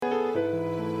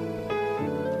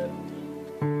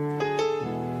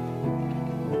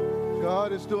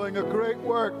is doing a great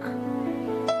work.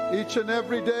 Each and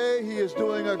every day, He is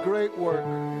doing a great work.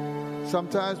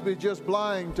 Sometimes we're just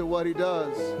blind to what He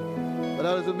does, but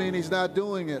that doesn't mean He's not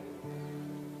doing it.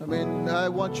 I mean, I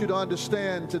want you to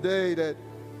understand today that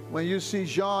when you see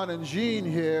Jean and Jean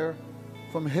here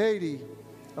from Haiti,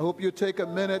 I hope you take a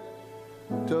minute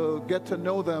to get to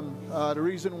know them. The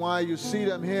reason why you see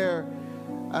them here,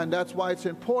 and that's why it's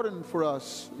important for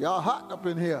us. Y'all hot up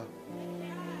in here.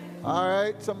 All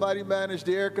right, somebody managed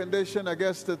the air condition. I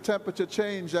guess the temperature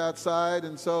changed outside,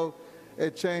 and so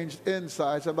it changed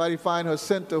inside. Somebody find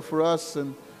Jacinto for us,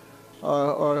 and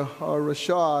or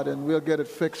Rashad, and we'll get it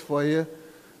fixed for you.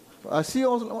 I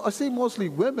see mostly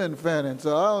women fanning,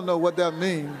 so I don't know what that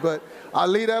means, but I'll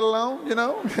leave that alone, you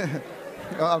know.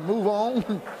 I'll move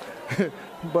on.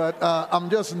 But I'm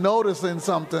just noticing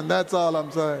something. That's all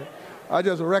I'm saying. I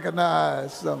just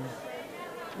recognize something.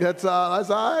 That's all. That's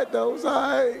all right, though. It's all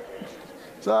right.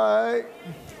 It's all right.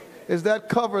 It's that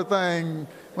cover thing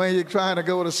when you're trying to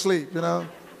go to sleep, you know.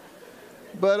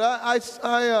 But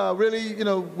I really, you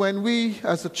know, when we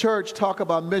as a church talk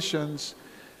about missions,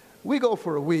 we go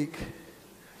for a week.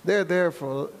 They're there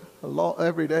for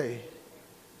every day.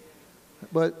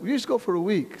 But we just go for a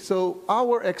week. So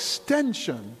our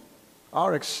extension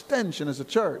as a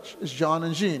church is John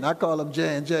and Jean. I call them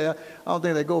J and J. I don't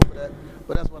think they go for that,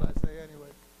 but that's what I say anyway.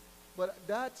 But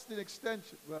that's the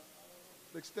extension. Well,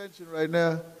 the extension right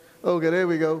now. Okay, there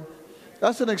we go.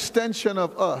 That's an extension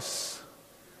of us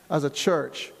as a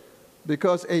church,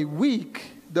 because a week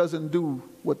doesn't do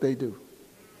what they do.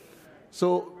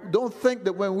 So don't think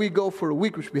that when we go for a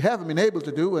week, which we haven't been able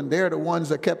to do, and they're the ones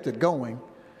that kept it going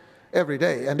every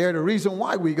day, and they're the reason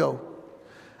why we go.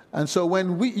 And so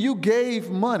when you gave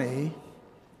money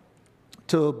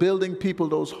to building people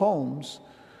those homes,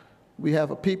 we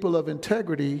have a people of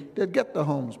integrity that get the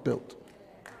homes built.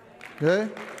 Okay?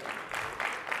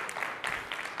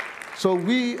 So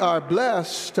we are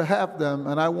blessed to have them,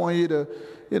 and I want you to,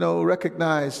 you know,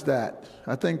 recognize that.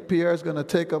 I think Pierre's going to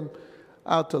take them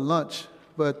out to lunch,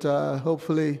 but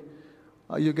hopefully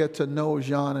you get to know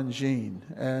Jean and Jean.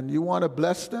 And you want to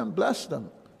bless them? Bless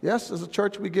them. Yes, as a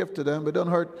church we give to them, but it don't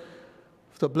hurt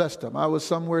to bless them. I was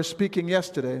somewhere speaking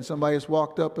yesterday, and somebody just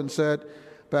walked up and said,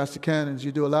 Pastor Cannons,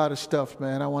 you do a lot of stuff,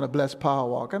 man. I want to bless Power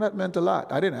Walk. And that meant a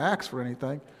lot. I didn't ask for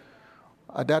anything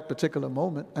at that particular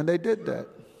moment, and they did that.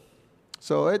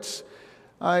 So it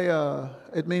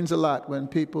means a lot when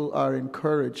people are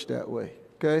encouraged that way,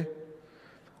 okay?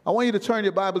 I want you to turn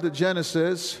your Bible to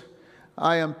Genesis.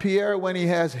 I am Pierre when he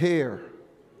has hair.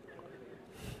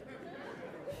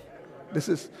 This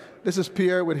is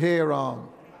Pierre with hair on.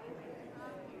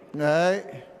 All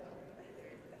right?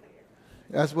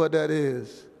 That's what that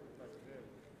is.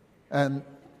 And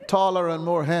taller and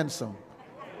more handsome.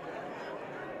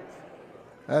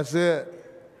 That's it.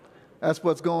 That's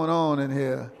what's going on in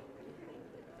here.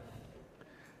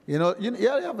 You know, you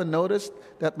ever noticed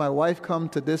that my wife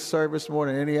comes to this service more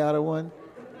than any other one?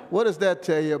 What does that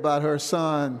tell you about her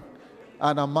son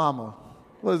and her mama?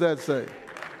 What does that say?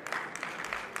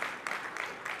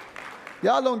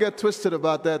 Y'all don't get twisted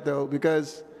about that, though,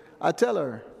 because I tell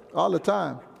her all the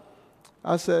time.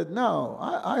 I said, no,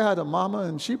 I had a mama,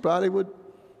 and she probably would,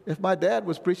 if my dad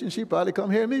was preaching, she'd probably come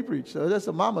hear me preach. So that's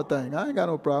a mama thing. I ain't got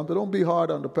no problem. But don't be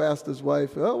hard on the pastor's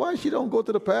wife. Oh, why she don't go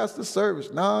to the pastor's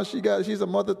service? No, she's a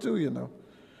mother too, you know.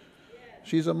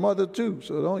 She's a mother too.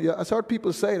 So don't. Yeah, I've heard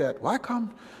people say that. Why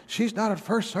come she's not at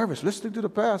first service listening to the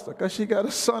pastor? Because she got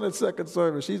a son at second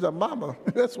service. She's a mama.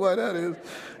 That's why that is.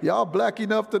 Y'all black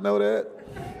enough to know that?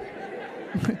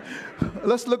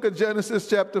 Let's look at Genesis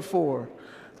chapter 4.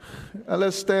 And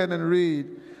let's stand and read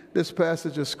this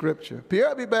passage of Scripture. Pierre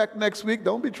will be back next week.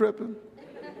 Don't be tripping.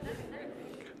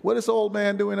 What is old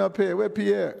man doing up here? Where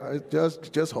Pierre?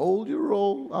 Just hold your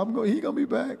roll. He gonna be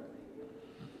back.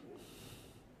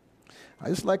 I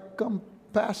just like to come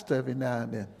pastor every now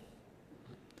and then.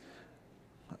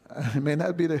 It may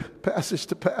not be the passage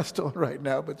to pastor on right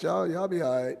now, but y'all be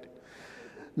all right.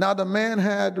 Now the man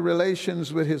had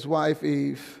relations with his wife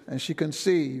Eve, and she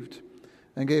conceived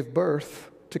and gave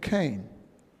birth to Cain.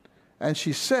 And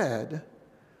she said,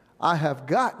 I have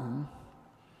gotten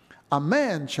a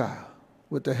man-child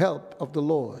with the help of the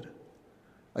Lord.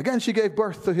 Again, she gave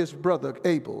birth to his brother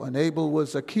Abel, and Abel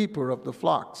was a keeper of the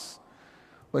flocks,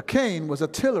 but Cain was a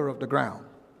tiller of the ground.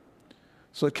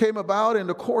 So it came about in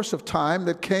the course of time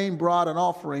that Cain brought an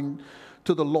offering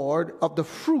to the Lord of the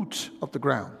fruit of the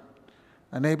ground.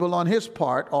 And Abel on his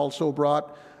part also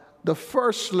brought the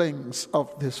firstlings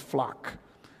of his flock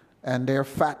and their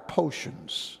fat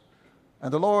portions.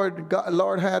 And the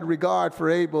Lord had regard for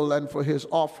Abel and for his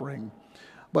offering.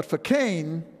 But for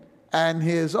Cain and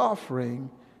his offering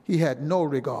he had no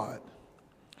regard.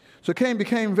 So Cain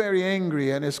became very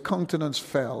angry, and his countenance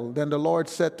fell. Then the Lord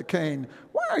said to Cain,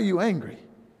 "Why are you angry?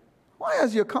 Why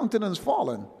has your countenance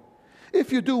fallen?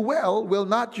 If you do well, will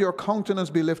not your countenance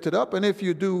be lifted up? And if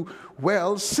you do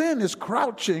well, sin is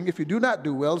crouching. If you do not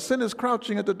do well, sin is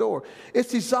crouching at the door. Its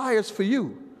desires for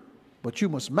you, but you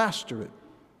must master it.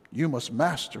 You must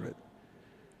master it."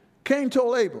 Cain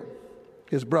told Abel,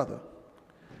 his brother.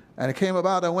 And it came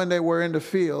about that when they were in the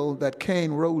field, that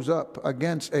Cain rose up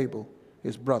against Abel,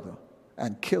 his brother,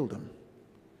 and killed him.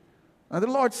 And the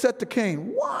Lord said to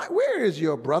Cain, "Where is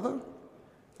your brother?"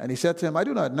 And he said to him, "I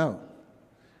do not know.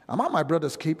 Am I my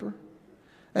brother's keeper?"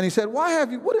 And he said, what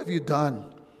have you done?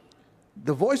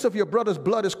 The voice of your brother's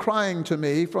blood is crying to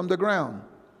me from the ground.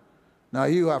 Now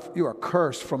you are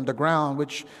cursed from the ground,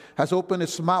 which has opened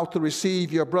its mouth to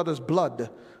receive your brother's blood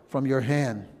from your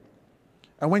hand.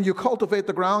 And when you cultivate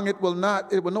the ground, it will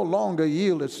no longer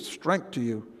yield its strength to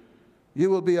you. You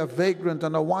will be a vagrant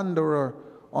and a wanderer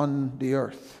on the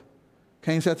earth.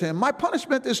 Cain said to him, "My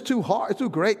punishment is too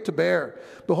great to bear.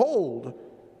 Behold,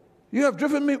 you have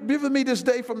driven me this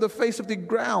day from the face of the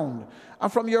ground,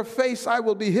 and from your face I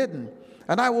will be hidden,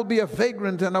 and I will be a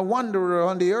vagrant and a wanderer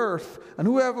on the earth, and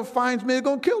whoever finds me is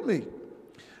going to kill me."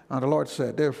 And the Lord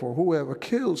said, "Therefore, whoever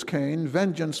kills Cain,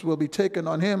 vengeance will be taken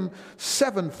on him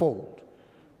sevenfold.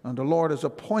 And the Lord has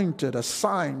appointed a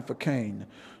sign for Cain,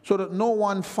 so that no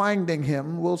one finding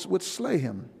him would slay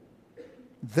him."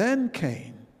 Then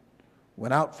Cain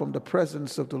went out from the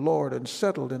presence of the Lord and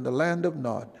settled in the land of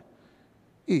Nod,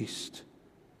 east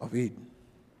of Eden.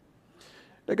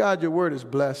 Dear God, your word is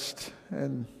blessed,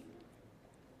 and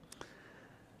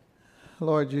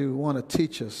Lord, you want to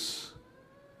teach us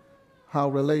how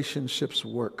relationships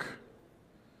work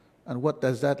and what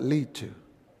does that lead to,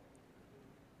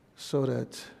 so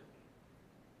that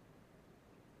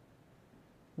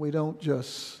we don't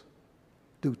just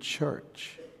do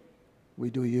church, we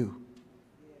do you.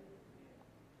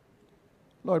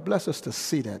 Lord, bless us to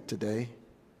see that today.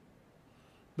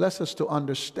 Bless us to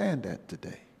understand that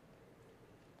today,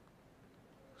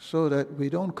 so that we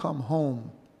don't come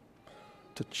home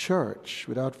to church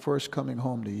without first coming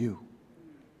home to you.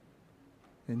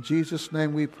 In Jesus'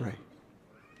 name we pray.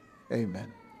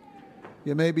 Amen.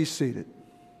 You may be seated.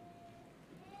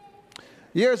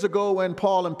 Years ago, when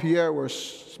Paul and Pierre were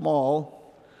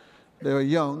small, they were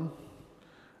young,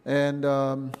 and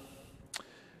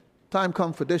time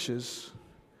come for dishes,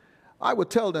 I would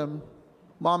tell them,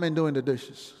 "Mom ain't doing the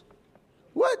dishes."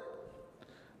 "What?"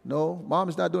 "No,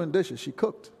 Mom's not doing dishes. She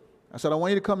cooked." I said, "I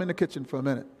want you to come in the kitchen for a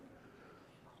minute.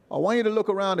 I want you to look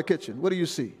around the kitchen. What do you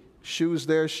see? Shoes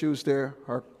there,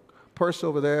 her purse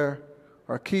over there,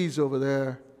 her keys over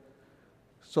there.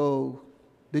 So,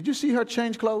 did you see her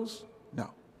change clothes?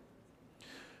 No.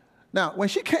 Now, when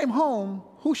she came home,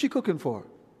 who's she cooking for?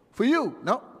 For you?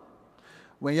 No.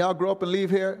 When y'all grow up and leave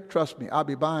here, trust me, I'll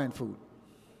be buying food.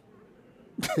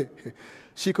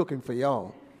 She cooking for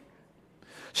y'all.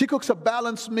 She cooks a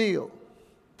balanced meal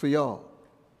for y'all.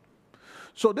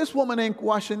 So this woman ain't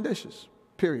washing dishes.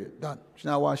 Period. Done. She's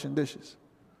not washing dishes.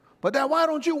 But then why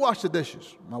don't you wash the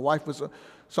dishes? My wife was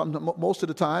most of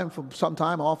the time, from some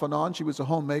time off and on, she was a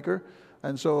homemaker.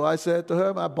 And so I said to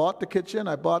her, I bought the kitchen,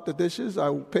 I bought the dishes,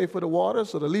 I pay for the water,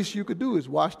 so the least you could do is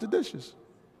wash the dishes.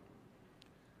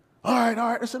 All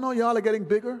right. I said, "No, y'all are getting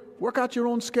bigger. Work out your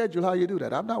own schedule how you do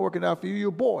that. I'm not working out for you. You're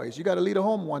boys. You got to lead a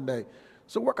home one day.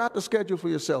 So work out the schedule for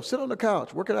yourself. Sit on the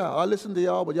couch. Work it out. I listen to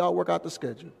y'all, but y'all work out the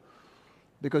schedule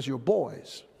because you're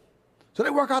boys." So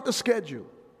they work out the schedule.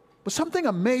 But something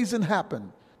amazing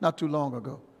happened not too long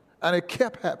ago, and it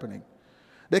kept happening.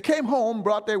 They came home,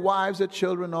 brought their wives, their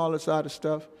children, all this other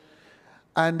stuff,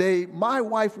 and my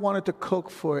wife wanted to cook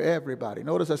for everybody.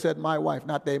 Notice I said my wife,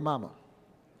 not their mama.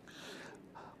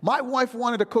 My wife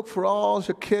wanted to cook for all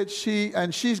her kids.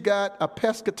 She's got a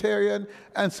pescatarian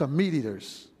and some meat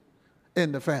eaters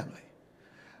in the family.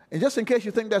 And just in case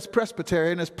you think that's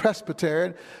Presbyterian, it's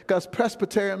Presbyterian, because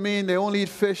Presbyterian means they only eat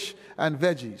fish and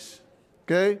veggies.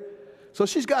 Okay? So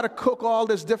she's got to cook all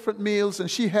these different meals, and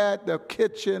she had the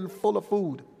kitchen full of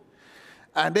food.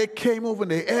 And they came over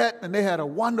and they ate, and they had a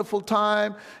wonderful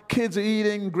time. Kids are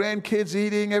eating, grandkids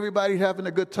eating, everybody having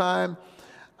a good time.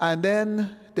 And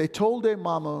then they told their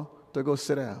mama to go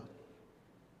sit down.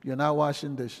 "You're not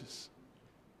washing dishes."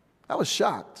 I was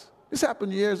shocked. This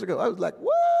happened years ago. I was like,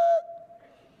 what?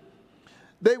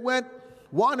 They went,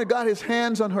 one got his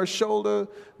hands on her shoulder,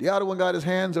 the other one got his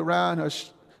hands around her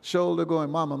shoulder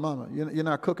going, Mama, you're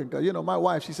not cooking. You know, my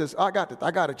wife, she says, I got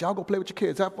it. Y'all go play with your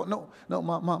kids. Have fun. No,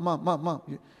 Mom.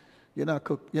 You're not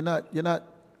cooking. You're not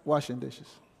washing dishes.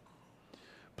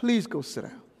 Please go sit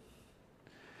down.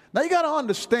 Now you got to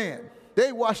understand,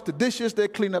 they washed the dishes, they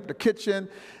cleaned up the kitchen,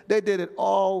 they did it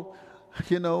all,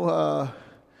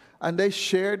 and they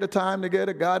shared the time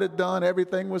together, got it done,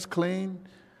 everything was clean.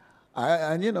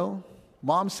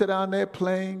 Mom sat down there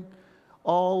playing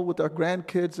all with our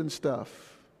grandkids and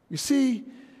stuff. You see,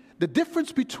 the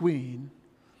difference between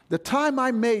the time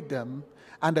I made them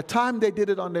and the time they did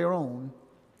it on their own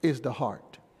is the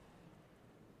heart.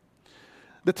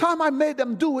 The time I made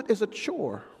them do it is a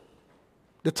chore.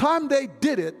 The time they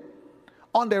did it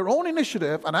on their own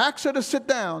initiative and I asked her to sit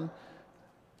down,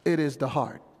 it is the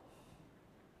heart.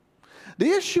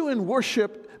 The issue in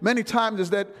worship many times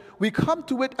is that we come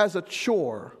to it as a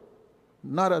chore,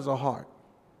 not as a heart.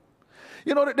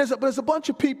 There's a bunch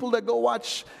of people that go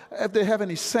watch, if they have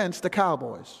any sense, the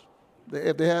Cowboys.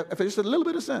 If there's just a little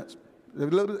bit of sense.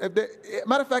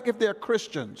 Matter of fact, if they're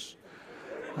Christians.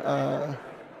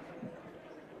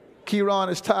 Kieran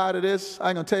is tired of this. I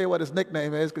ain't going to tell you what his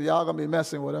nickname is because y'all going to be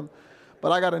messing with him.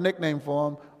 But I got a nickname for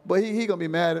him. But he going to be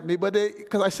mad at me. But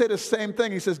because I say the same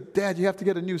thing, he says, Dad, you have to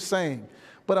get a new saying.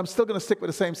 But I'm still going to stick with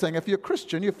the same saying. If you're a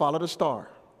Christian, you follow the star.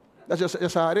 That's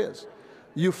just how it is.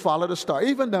 You follow the star.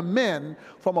 Even the men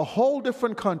from a whole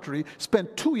different country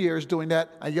spent 2 years doing that,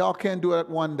 and y'all can't do it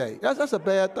one day. That's a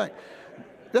bad thing.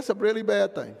 That's a really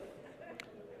bad thing.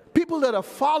 People that are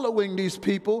following these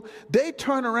people, they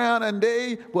turn around and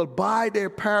they will buy their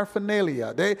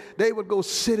paraphernalia. They would go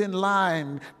sit in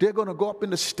line. They're going to go up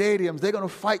in the stadiums. They're going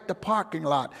to fight the parking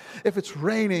lot. If it's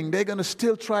raining, they're going to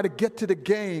still try to get to the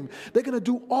game. They're going to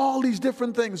do all these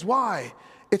different things. Why?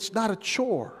 It's not a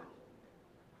chore.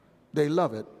 They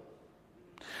love it.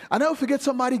 I never forget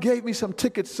somebody gave me some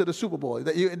tickets to the Super Bowl.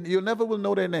 You never will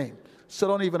know their name, so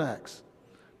don't even ask.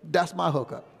 That's my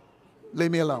hookup.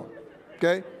 Leave me alone.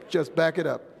 Okay? Just back it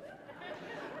up.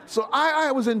 So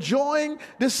I was enjoying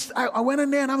this. I went in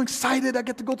there and I'm excited. I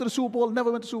get to go to the Super Bowl. Never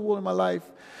went to the Super Bowl in my life.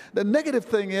 The negative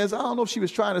thing is, I don't know if she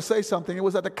was trying to say something. It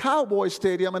was at the Cowboys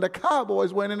Stadium and the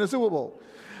Cowboys went in the Super Bowl.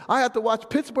 I had to watch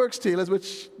Pittsburgh Steelers,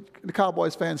 which the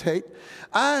Cowboys fans hate,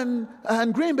 and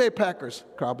Green Bay Packers,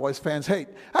 Cowboys fans hate.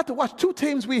 I had to watch two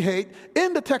teams we hate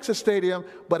in the Texas Stadium,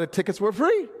 but the tickets were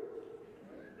free.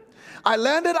 I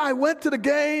landed, I went to the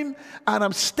game, and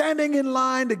I'm standing in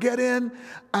line to get in,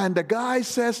 and the guy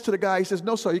says to the guy, he says,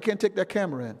 no, sir, you can't take that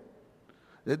camera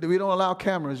in. We don't allow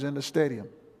cameras in the stadium.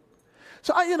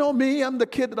 So, I'm the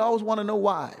kid that always want to know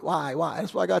why.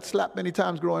 That's why I got slapped many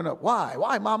times growing up.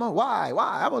 Why, mama, why?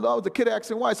 I was always the kid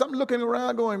asking why. So I'm looking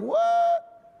around going,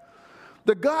 what?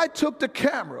 The guy took the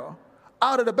camera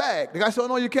out of the bag. The guy said, oh,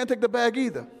 no, you can't take the bag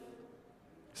either.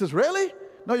 He says, really?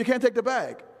 No, you can't take the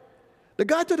bag. The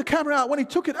guy took the camera out. When he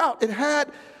took it out,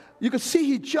 you could see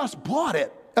he just bought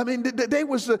it. I mean, there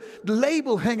was the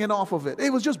label hanging off of it.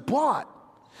 It was just bought.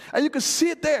 And you could see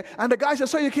it there. And the guy said,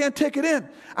 sir, you can't take it in.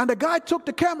 And the guy took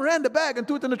the camera and the bag and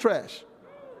threw it in the trash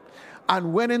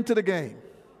and went into the game.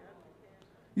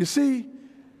 You see,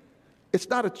 it's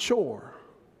not a chore.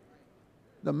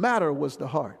 The matter was the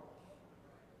heart.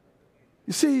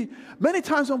 You see, many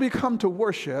times when we come to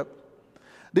worship,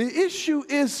 the issue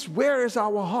is, where is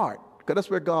our heart? Because that's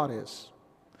where God is.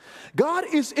 God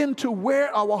is into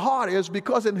where our heart is,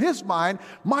 because in his mind,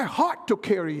 my heart took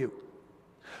care of you.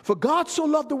 For God so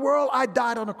loved the world, I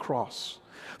died on a cross.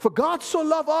 For God so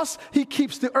loved us, he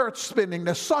keeps the earth spinning,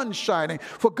 the sun shining.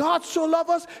 For God so loved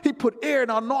us, he put air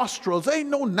in our nostrils. Ain't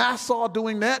no NASA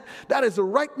doing that. That is the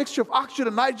right mixture of oxygen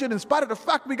and nitrogen. In spite of the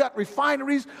fact we got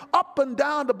refineries up and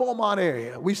down the Beaumont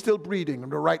area, we still breathing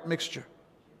the right mixture.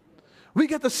 We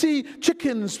get to see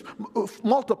chickens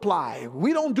multiply.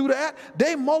 We don't do that.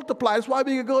 They multiply. That's why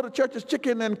we can go to Church's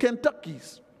Chicken and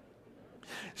Kentucky's.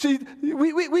 See,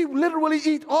 we literally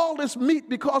eat all this meat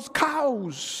because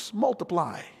cows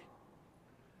multiply.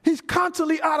 He's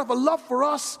constantly out of a love for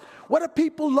us. Whether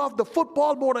people love the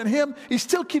football more than him, he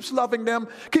still keeps loving them,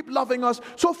 keep loving us.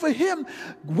 So for him,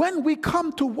 when we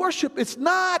come to worship, it's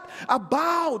not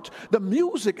about the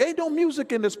music. Ain't no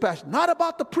music in this passage. Not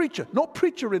about the preacher. No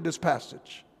preacher in this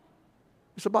passage.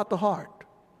 It's about the heart.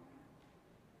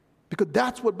 Because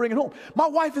that's what brings it home. My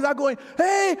wife is not going,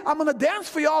 hey, I'm going to dance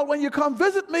for y'all when you come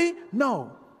visit me.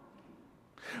 No.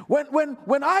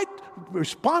 When I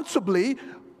responsibly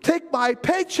take my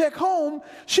paycheck home,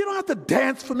 she don't have to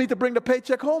dance for me to bring the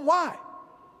paycheck home. Why?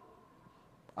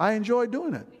 I enjoy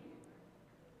doing it.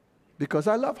 Because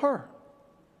I love her.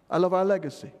 I love our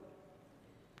legacy.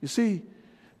 You see,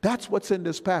 that's what's in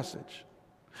this passage.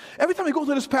 Every time we go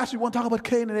to this passage, we want to talk about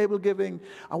Cain and Abel giving.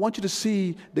 I want you to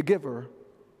see the giver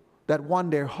that won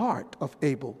their heart of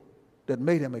Abel, that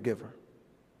made him a giver.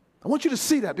 I want you to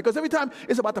see that, because every time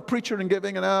it's about the preacher and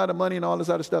giving and the money and all this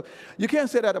other stuff. You can't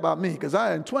say that about me, because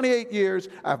in 28 years,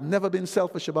 I've never been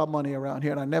selfish about money around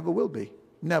here, and I never will be.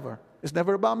 Never. It's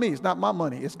never about me. It's not my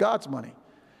money. It's God's money.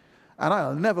 And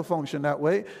I'll never function that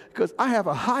way, because I have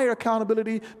a higher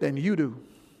accountability than you do.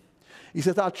 He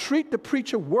says, I'll treat the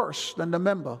preacher worse than the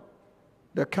member.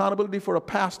 The accountability for a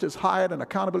pastor is higher than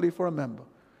accountability for a member.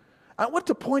 And what's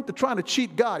the point of trying to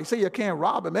cheat God? He said you can't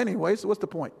rob him anyway, so what's the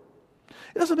point?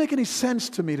 It doesn't make any sense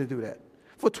to me to do that.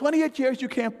 For 28 years, you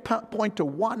can't point to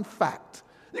one fact.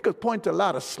 You could point to a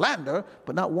lot of slander,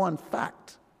 but not one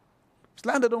fact.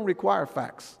 Slander don't require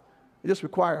facts. It just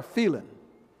requires a feeling,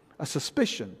 a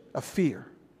suspicion, a fear.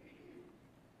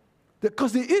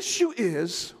 Because the issue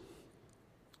is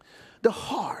the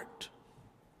heart.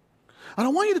 And I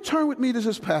want you to turn with me to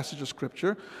this passage of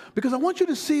Scripture, because I want you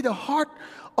to see the heart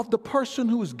of the person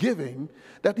who is giving,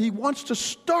 that he wants to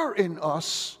stir in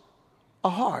us a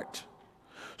heart.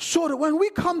 So that when we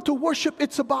come to worship,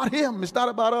 it's about him. It's not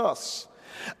about us.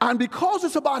 And because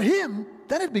it's about him,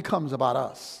 then it becomes about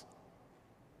us.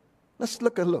 Let's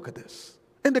look at this.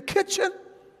 In the kitchen,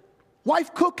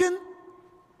 wife cooking,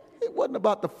 it wasn't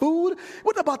about the food. It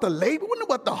wasn't about the labor. It wasn't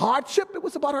about the hardship. It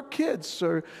was about her kids,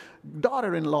 her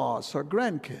daughter-in-laws, her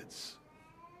grandkids.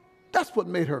 That's what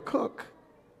made her cook.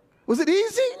 Was it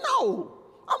easy? No.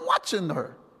 I'm watching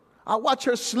her. I watch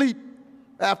her sleep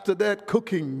after that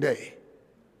cooking day.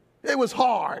 It was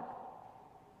hard.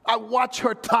 I watch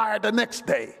her tired the next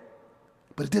day.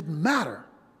 But it didn't matter.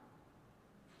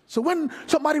 So when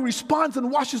somebody responds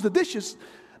and washes the dishes,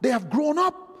 they have grown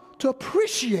up to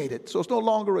appreciate it. So it's no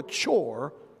longer a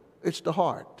chore, it's the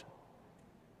heart.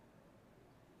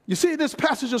 You see this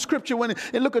passage of Scripture, when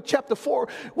you look at chapter 4,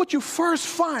 what you first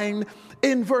find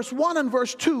in verse 1 and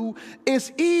verse 2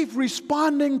 is Eve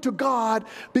responding to God,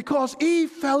 because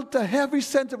Eve felt a heavy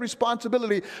sense of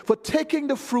responsibility for taking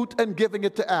the fruit and giving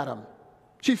it to Adam.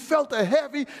 She felt a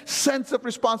heavy sense of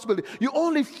responsibility. You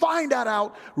only find that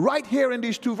out right here in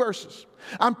these two verses.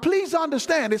 And please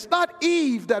understand, it's not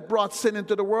Eve that brought sin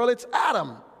into the world, it's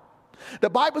Adam. The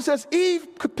Bible says Eve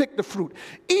could pick the fruit.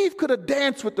 Eve could have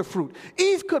danced with the fruit.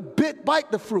 Eve could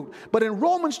bite the fruit. But in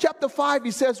Romans chapter 5,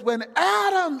 he says when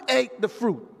Adam ate the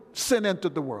fruit, sin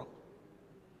entered the world.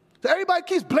 So everybody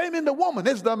keeps blaming the woman.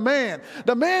 It's the man.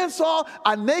 The man saw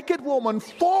a naked woman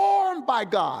formed by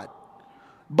God.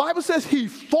 The Bible says he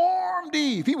formed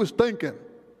Eve. He was thinking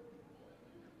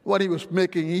when he was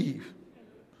making Eve.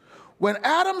 When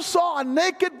Adam saw a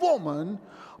naked woman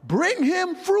bring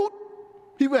him fruit,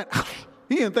 he went,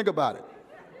 he didn't think about it.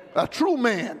 A true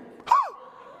man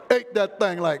ate that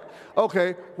thing like,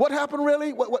 okay, what happened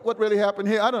really? What really happened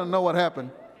here? I don't know what happened.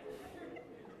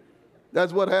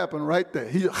 That's what happened right there.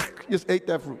 He just ate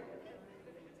that fruit.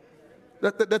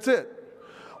 That's it.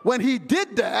 When he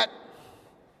did that,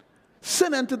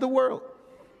 sin entered the world.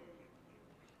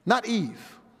 Not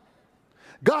Eve.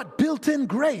 God built in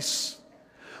grace.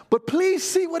 But please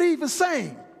see what Eve is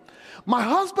saying. My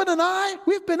husband and I,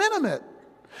 we've been intimate.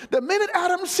 The minute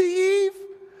Adam see Eve,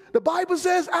 the Bible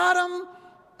says Adam,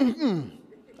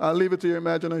 I'll leave it to your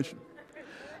imagination.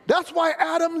 That's why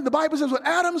Adam, the Bible says when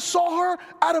Adam saw her,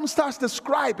 Adam starts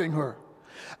describing her.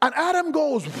 And Adam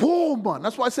goes, woman.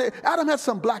 That's why I say Adam has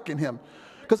some black in him.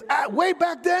 Because way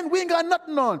back then, we ain't got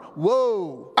nothing on.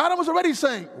 Whoa. Adam was already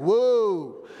saying,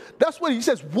 whoa. That's what he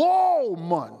says, whoa,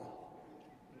 man.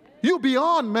 You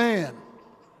beyond man.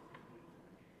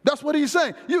 That's what he's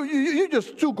saying. You're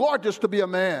just too gorgeous to be a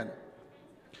man.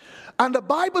 And the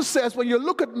Bible says, when you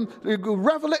look at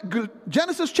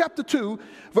Genesis chapter 2,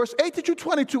 verse 18 to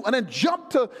 22, and then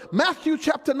jump to Matthew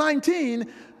chapter 19,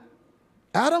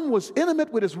 Adam was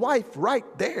intimate with his wife right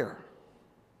there.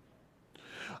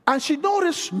 And she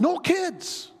noticed no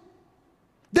kids.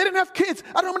 They didn't have kids.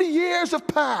 I don't know how many years have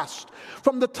passed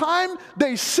from the time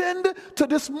they sinned to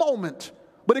this moment.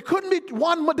 But it couldn't be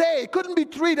one day, it couldn't be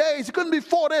 3 days, it couldn't be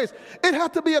 4 days. It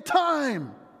had to be a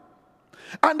time.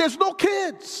 And there's no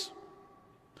kids.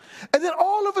 And then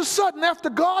all of a sudden,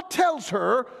 after God tells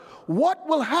her what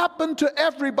will happen to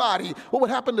everybody, what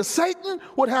would happen to Satan,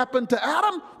 what happened to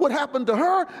Adam, what happened to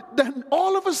her, then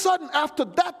all of a sudden, after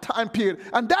that time period,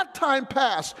 and that time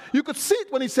passed, you could see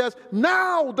it when he says,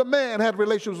 now the man had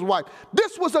relations with his wife.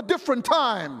 This was a different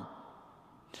time.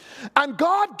 And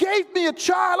God gave me a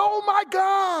child. Oh my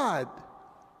God.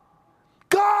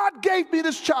 God gave me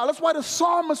this child. That's why the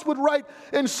psalmist would write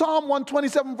in Psalm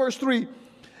 127 verse 3,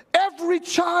 every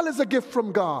child is a gift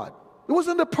from God. It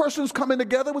wasn't the persons coming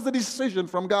together, it was a decision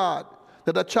from God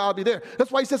that that child be there.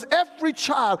 That's why he says every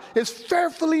child is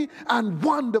fearfully and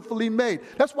wonderfully made.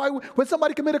 That's why when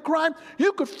somebody commit a crime,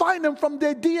 you could find them from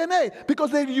their DNA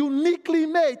because they're uniquely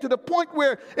made to the point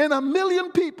where in 1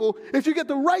 million people, if you get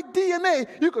the right DNA,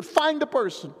 you could find the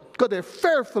person because they're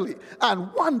fearfully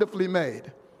and wonderfully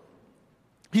made.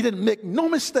 He didn't make no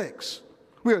mistakes.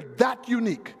 We're that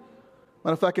unique.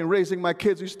 Matter of fact, in raising my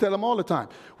kids, we used to tell them all the time,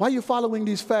 why are you following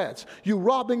these fads? You're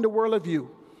robbing the world of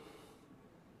you.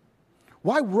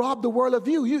 Why rob the world of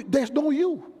you? There's no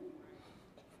you.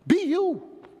 Be you.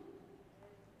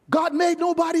 God made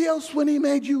nobody else when he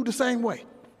made you the same way.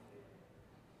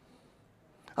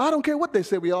 I don't care what they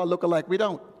say, we all look alike. We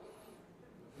don't.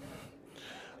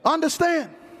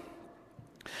 Understand.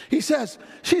 He says,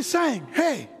 she's saying,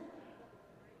 hey,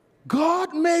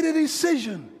 God made a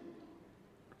decision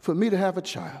for me to have a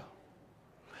child.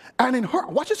 And in her,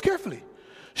 watch this carefully.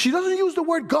 She doesn't use the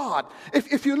word God.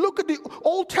 If you look at the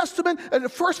Old Testament and the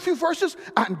first few verses,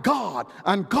 and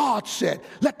God said,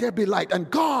 let there be light. And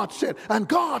God said, and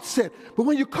God said. But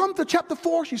when you come to chapter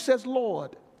 4, she says,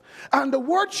 Lord. And the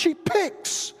word she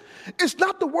picks is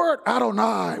not the word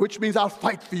Adonai, which means I'll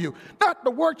fight for you. Not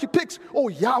the word she picks, oh,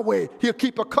 Yahweh, he'll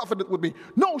keep a covenant with me.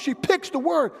 No, she picks the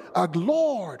word, a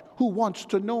Lord who wants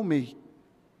to know me.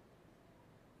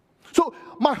 So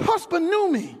my husband knew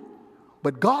me.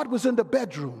 But God was in the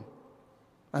bedroom,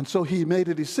 and so he made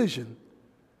a decision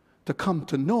to come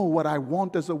to know what I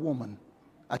want as a woman,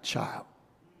 a child.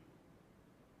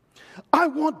 I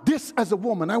want this as a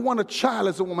woman. I want a child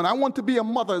as a woman. I want to be a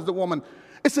mother as a woman.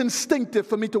 It's instinctive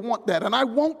for me to want that, and I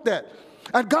want that.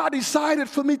 And God decided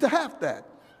for me to have that.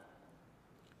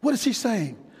 What is he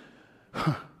saying?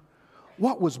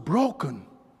 What was broken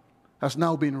has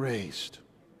now been raised.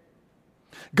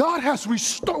 God has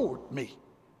restored me.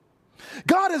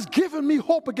 God has given me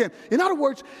hope again. In other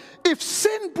words, if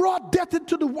sin brought death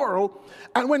into the world,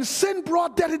 and when sin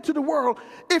brought death into the world,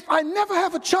 if I never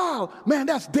have a child, man,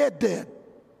 that's dead.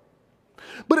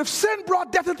 But if sin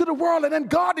brought death into the world and then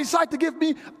God decided to give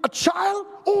me a child,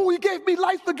 oh, he gave me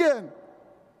life again.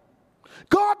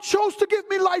 God chose to give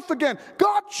me life again.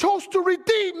 God chose to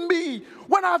redeem me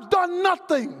when I've done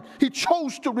nothing. He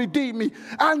chose to redeem me.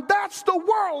 And that's the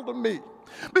world of me.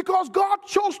 Because God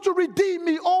chose to redeem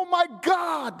me. Oh my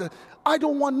God, I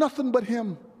don't want nothing but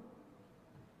him.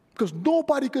 Because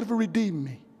nobody could have redeemed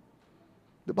me.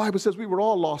 The Bible says we were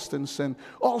all lost in sin,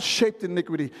 all shaped in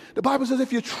iniquity. The Bible says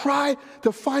if you try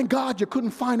to find God, you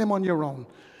couldn't find him on your own.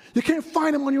 You can't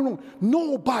find him on your own.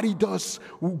 Nobody does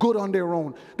good on their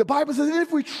own. The Bible says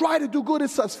if we try to do good,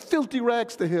 it's as filthy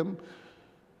rags to him.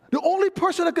 The only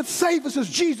person that could save us is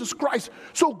Jesus Christ.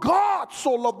 So God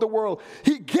so loved the world,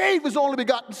 he gave his only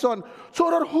begotten son, so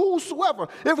that whosoever,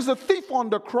 if it's a thief on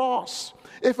the cross,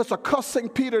 if it's a cussing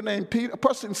Peter named Peter, a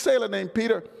cussing sailor named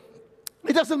Peter,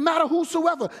 it doesn't matter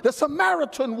whosoever, the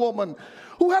Samaritan woman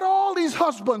who had all these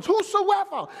husbands,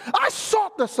 whosoever. I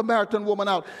sought the Samaritan woman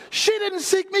out. She didn't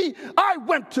seek me. I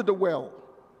went to the well.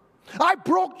 I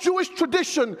broke Jewish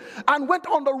tradition and went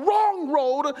on the wrong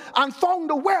road and found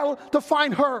the well to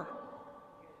find her.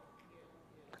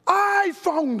 I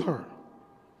found her.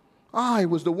 I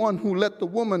was the one who let the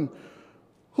woman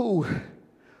who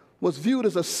was viewed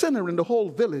as a sinner in the whole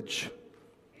village.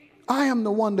 I am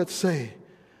the one that say,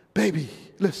 baby,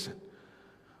 listen,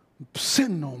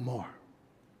 sin no more.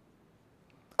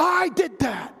 I did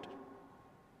that.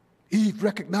 Eve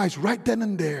recognized right then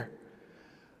and there,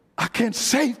 I can't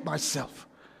save myself.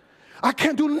 I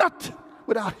can't do nothing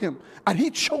without him. And he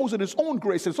chose in his own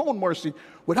grace, his own mercy,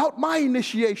 without my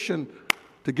initiation,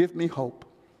 to give me hope.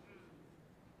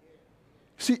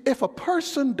 See, if a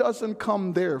person doesn't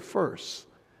come there first,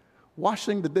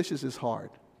 washing the dishes is hard.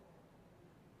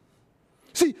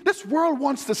 See, this world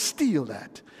wants to steal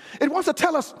that. It wants to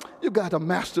tell us, you got a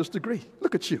master's degree.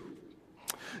 Look at you.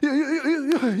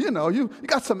 You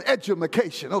got some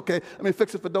education. Okay, let me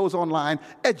fix it for those online.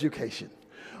 Education.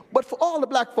 But for all the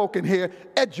black folk in here,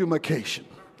 edumacation.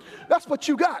 That's what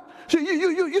you got. So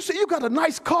you see, you got a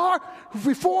nice car.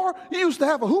 Before, you used to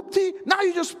have a hoopty. Now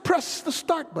you just press the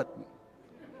start button.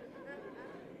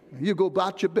 You go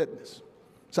about your business.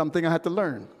 Something I had to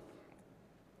learn.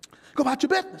 Go about your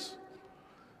business.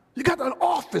 You got an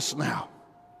office now.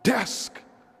 Desk.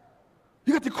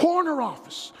 You got the corner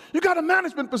office. You got a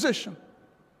management position.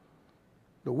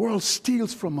 The world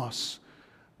steals from us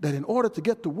that in order to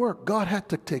get to work, God had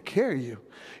to take care of you.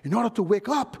 In order to wake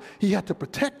up, he had to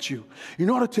protect you. In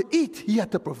order to eat, he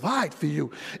had to provide for you.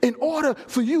 In order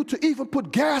for you to even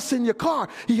put gas in your car,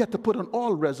 he had to put an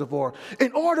oil reservoir.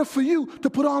 In order for you to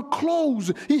put on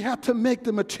clothes, he had to make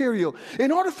the material.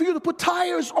 In order for you to put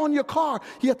tires on your car,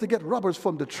 he had to get rubbers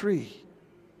from the tree.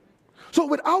 So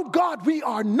without God, we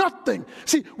are nothing.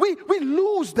 See, we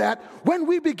lose that when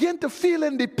we begin to feel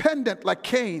independent like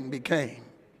Cain became.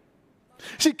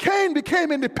 See, Cain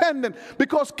became independent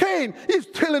because Cain, he's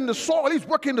tilling the soil, he's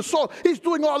working the soil, he's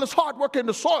doing all this hard work in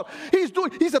the soil. He's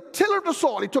a tiller of the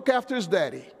soil. He took after his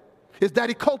daddy. His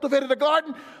daddy cultivated the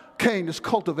garden. Cain is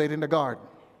cultivating the garden.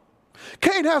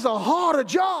 Cain has a harder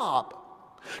job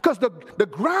because the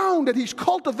ground that he's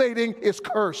cultivating is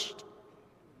cursed.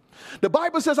 The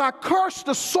Bible says, I curse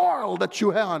the soil that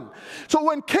you have. So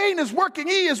when Cain is working,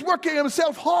 he is working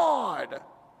himself hard.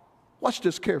 Watch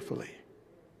this carefully.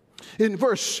 In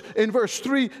verse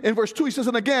 2, he says,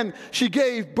 and again, she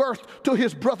gave birth to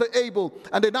his brother Abel.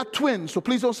 And they're not twins, so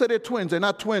please don't say they're twins. They're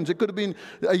not twins. It could have been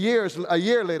a year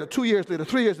later, 2 years later,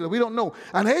 3 years later. We don't know.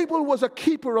 And Abel was a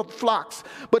keeper of flocks,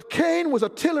 but Cain was a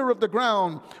tiller of the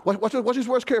ground. Watch these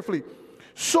words carefully.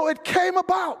 So it came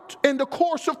about in the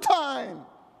course of time.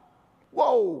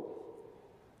 Whoa.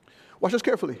 Watch this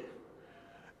carefully.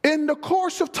 In the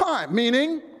course of time,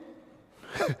 meaning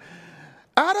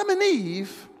Adam and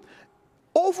Eve,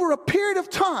 over a period of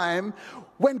time,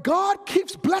 when God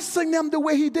keeps blessing them the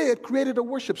way he did, created a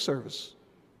worship service.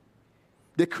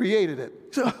 They created it.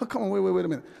 So, oh, come on, wait a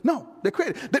minute. No, they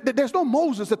created it. There's no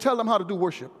Moses to tell them how to do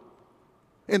worship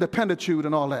in the Pentateuch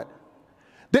and all that.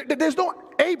 There's no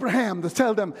Abraham to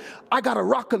tell them, I got a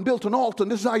rock and built an altar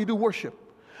and this is how you do worship.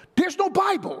 There's no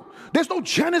Bible. There's no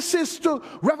Genesis to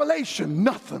Revelation,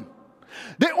 nothing.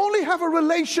 They only have a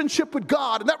relationship with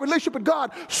God, and that relationship with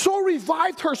God so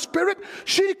revived her spirit,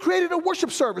 she created a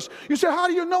worship service. You say, how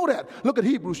do you know that? Look at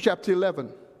Hebrews chapter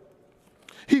 11.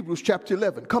 Hebrews chapter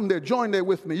 11. Come there, join there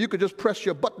with me. You could just press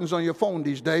your buttons on your phone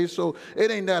these days, so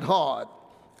it ain't that hard.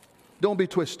 Don't be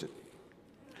twisted.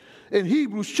 In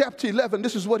Hebrews chapter 11,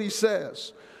 this is what he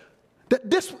says. That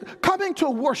this coming to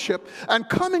worship and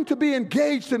coming to be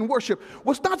engaged in worship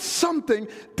was not something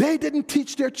they didn't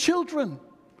teach their children.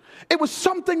 It was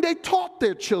something they taught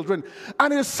their children,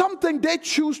 and it is something they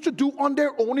choose to do on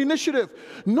their own initiative.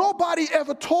 Nobody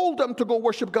ever told them to go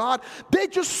worship God. They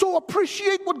just so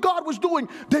appreciate what God was doing.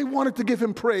 They wanted to give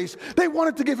him praise. They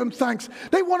wanted to give him thanks.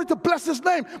 They wanted to bless his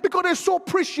name because they so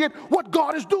appreciate what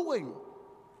God is doing.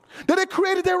 That they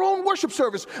created their own worship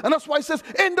service. And that's why it says,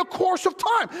 in the course of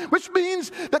time, which means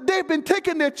that they've been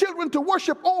taking their children to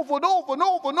worship over and over and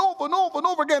over and over and over and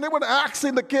over again. They weren't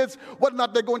asking the kids whether or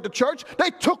not they're going to church. They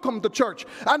took them to church.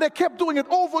 And they kept doing it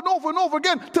over and over and over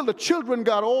again till the children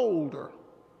got older.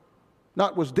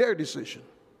 That was their decision.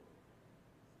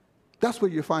 That's where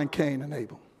you find Cain and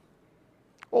Abel.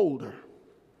 Older.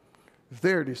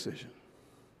 Their decision.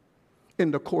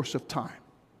 In the course of time.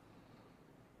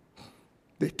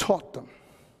 They taught them.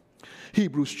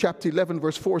 Hebrews chapter 11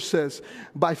 verse 4 says,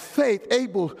 by faith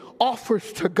Abel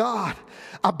offers to God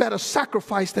a better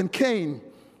sacrifice than Cain.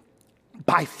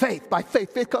 By faith.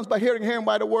 Faith comes by hearing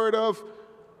by the word of.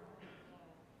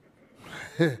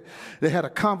 They had a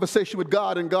conversation with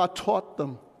God and God taught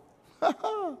them.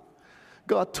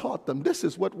 God taught them. This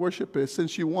is what worship is.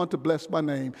 Since you want to bless my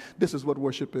name, this is what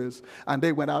worship is. And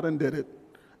they went out and did it.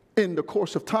 In the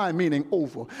course of time, meaning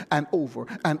over and over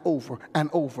and over and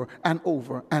over and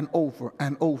over and over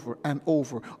and over and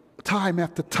over, time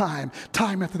after time,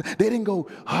 time after time. They didn't go,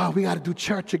 oh, we got to do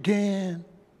church again.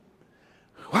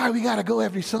 Why we got to go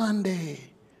every Sunday?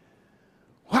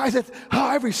 Why is it,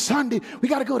 oh, every Sunday we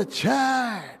got to go to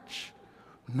church?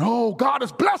 No, God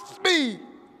has blessed me.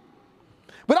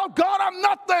 Without God, I'm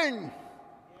nothing.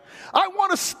 I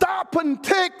want to stop and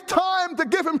take time to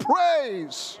give him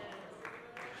praise.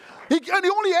 And he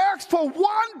only asked for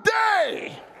one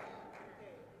day.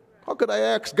 How could I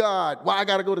ask God why I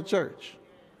got to go to church?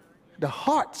 The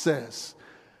heart says,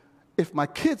 if my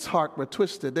kid's heart were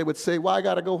twisted, they would say, why I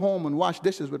got to go home and wash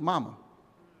dishes with mama?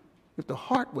 If the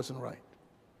heart wasn't right.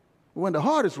 When the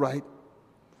heart is right,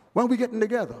 when are we getting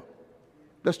together?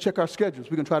 Let's check our schedules.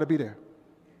 We can try to be there.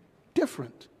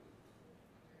 Different.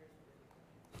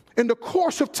 In the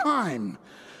course of time,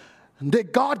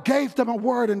 that God gave them a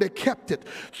word and they kept it,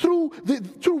 through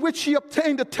which he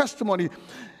obtained a testimony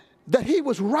that he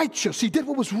was righteous. He did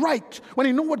what was right. When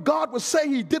he knew what God was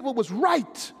saying, he did what was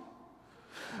right.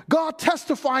 God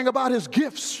testifying about his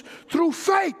gifts through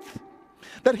faith,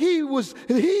 that he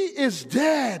is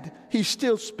dead, he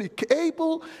still speaks.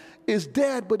 Abel is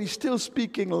dead, but he's still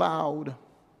speaking loud.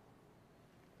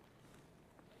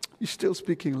 He's still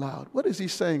speaking loud. What is he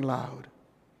saying loud?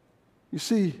 You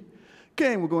see,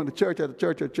 Cain was going to church after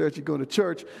church after church. He's going to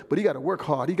church, but he got to work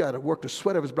hard. He got to work the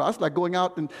sweat of his brow. It's like going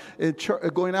out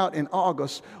in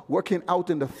August, working out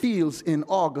in the fields in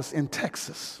August in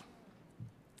Texas.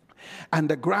 And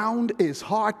the ground is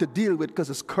hard to deal with because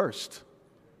it's cursed.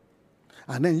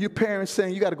 And then your parents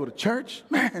saying, you got to go to church?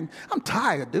 Man, I'm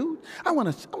tired, dude. I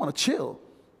want to chill.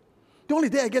 The only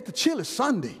day I get to chill is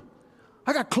Sunday.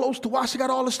 I got clothes to wash. I got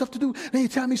all this stuff to do. Then you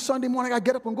tell me Sunday morning I got to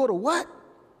get up and go to what?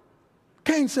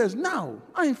 Cain says, no,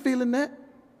 I ain't feeling that.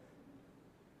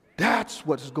 That's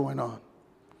what's going on.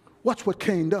 Watch what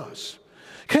Cain does.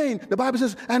 Cain, the Bible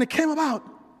says, and it came about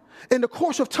in the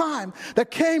course of time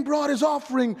that Cain brought his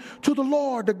offering to the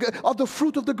Lord of the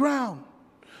fruit of the ground.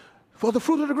 For the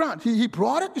fruit of the ground. He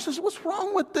brought it. He says, what's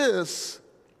wrong with this?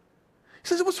 He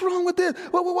says, what's wrong with this?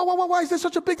 Why is there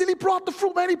such a big deal? He brought the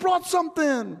fruit, man. He brought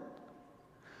something.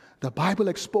 The Bible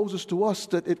exposes to us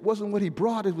that it wasn't what he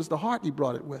brought. It was the heart he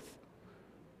brought it with.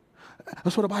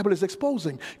 That's what the Bible is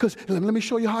exposing. Because let me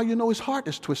show you how you know his heart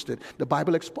is twisted. The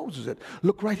Bible exposes it.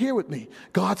 Look right here with me.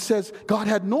 God says God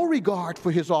had no regard for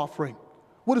his offering.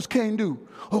 What does Cain do?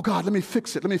 Oh, God, let me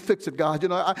fix it. Let me fix it, God. You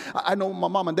know, I know my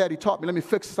mom and daddy taught me. Let me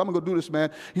fix this. I'm going to go do this,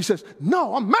 man. He says,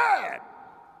 no, I'm mad.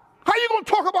 How are you going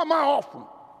to talk about my offering?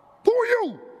 Who are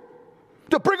you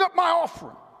to bring up my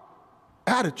offering?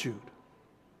 Attitude.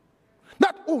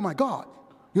 Not, oh, my God,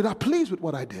 you're not pleased with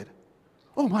what I did.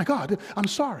 Oh, my God, I'm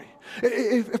sorry.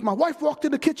 If my wife walked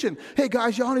in the kitchen, hey,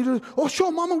 guys, y'all need to, oh,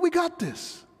 sure, Mama, we got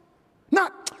this.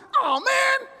 Not, oh,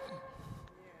 man.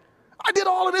 I did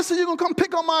all of this and you're going to come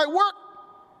pick on my work?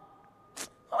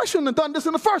 I shouldn't have done this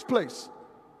in the first place.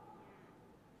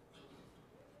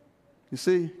 You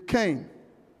see, Cain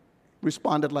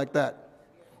responded like that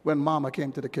when Mama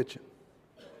came to the kitchen.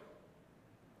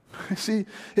 See,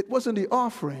 it wasn't the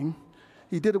offering.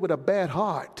 He did it with a bad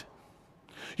heart.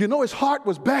 You know his heart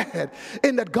was bad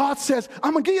in that God says,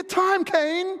 I'm going to give you time,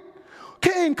 Cain.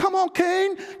 Cain, come on,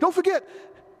 Cain. Don't forget,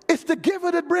 it's the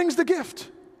giver that brings the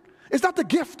gift. It's not the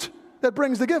gift that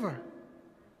brings the giver.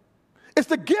 It's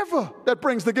the giver that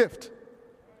brings the gift.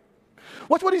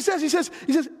 Watch what he says. He says,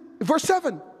 verse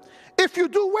 7, if you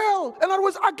do well, in other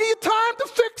words, I'll give you time to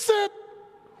fix it.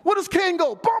 Where does Cain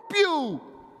go? Bump you.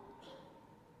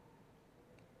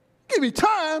 Give me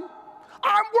time.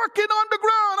 I'm working on the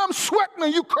ground. I'm sweating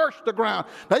and you curse the ground.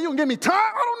 Now you gonna give me time?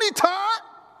 I don't need time.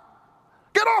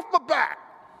 Get off my back.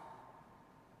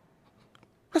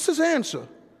 That's his answer.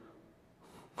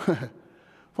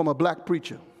 From a black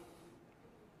preacher.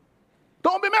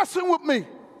 Don't be messing with me.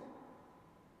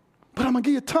 But I'm going to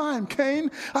give you time, Cain.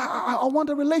 I want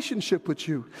a relationship with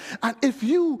you. And if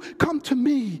you come to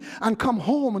me and come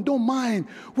home and don't mind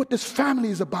what this family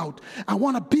is about, I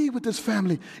want to be with this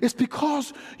family, it's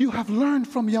because you have learned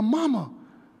from your mama.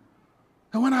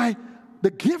 And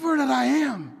the giver that I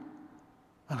am,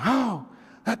 and how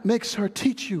that makes her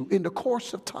teach you in the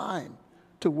course of time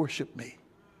to worship me.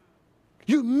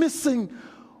 You're missing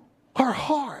her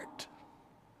heart.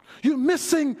 You're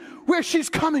missing where she's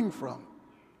coming from.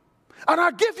 And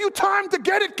I give you time to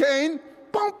get it, Cain.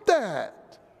 Bump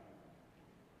that.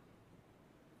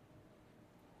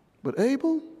 But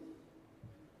Abel,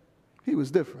 he was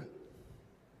different.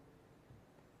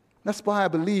 That's why I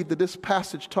believe that this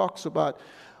passage talks about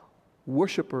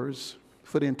worshipers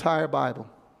for the entire Bible.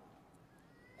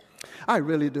 I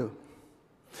really do.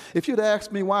 If you'd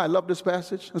asked me why I love this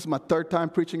passage, this is my third time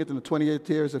preaching it in the 28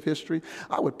 years of history,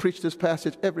 I would preach this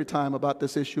passage every time about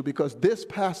this issue because this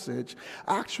passage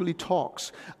actually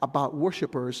talks about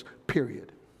worshipers,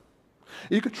 period.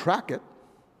 You could track it.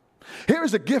 Here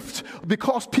is a gift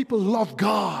because people love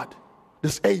God,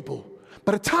 this Abel.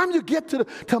 By the time you get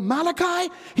to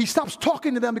Malachi, he stops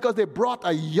talking to them because they brought a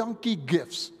yonky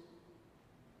gifts.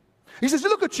 He says,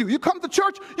 look at you. You come to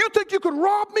church, you think you could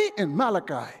rob me? In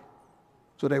Malachi.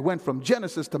 So they went from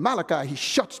Genesis to Malachi. He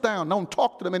shuts down, don't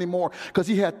talk to them anymore because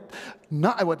he had,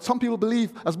 what some people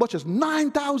believe, as much as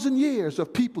 9,000 years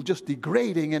of people just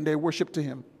degrading in their worship to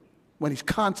him when he's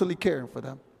constantly caring for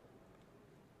them.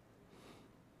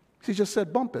 He just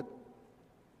said, bump it.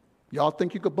 Y'all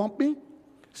think you could bump me?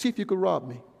 See if you could rob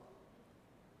me.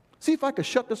 See if I could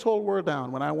shut this whole world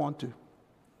down when I want to.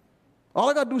 All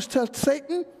I got to do is tell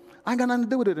Satan, I ain't got nothing to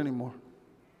do with it anymore.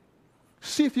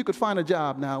 See if you could find a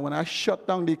job now when I shut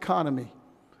down the economy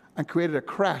and created a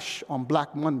crash on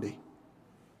Black Monday.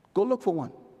 Go look for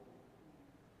one.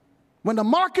 When the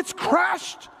markets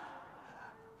crashed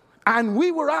and we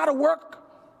were out of work,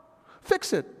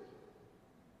 fix it.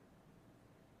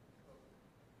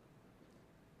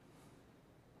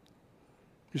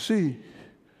 You see,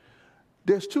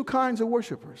 there's two kinds of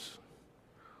worshipers.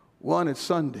 One is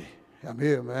Sunday. I'm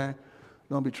here, man.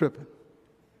 Don't be tripping.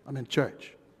 I'm in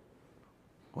church.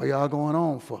 What y'all going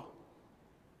on for?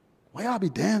 Why y'all be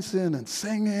dancing and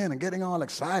singing and getting all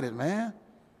excited, man?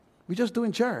 We just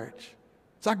doing church.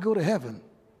 So I can go to heaven.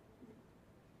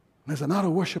 There's another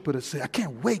worshiper that say, I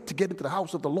can't wait to get into the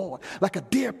house of the Lord. Like a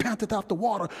deer panteth after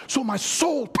water, so my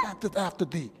soul panteth after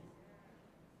thee.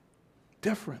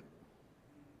 Different.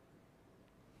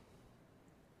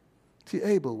 See,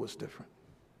 Abel was different.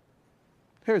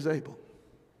 Here's Abel.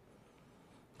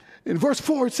 In verse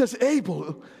 4, it says,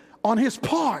 Abel, on his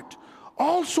part,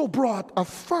 also brought a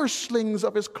firstlings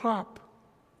of his crop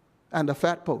and the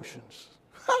fat portions.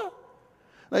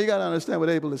 Now you got to understand what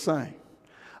Abel is saying.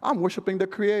 I'm worshiping the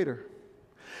Creator.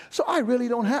 So I really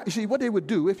don't have, you see, what they would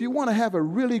do, if you want to have a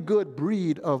really good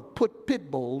breed of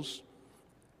pit bulls,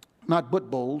 not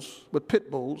butt bulls, but pit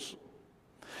bulls,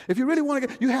 if you really want to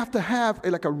get, you have to have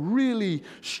like a really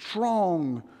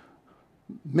strong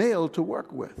male to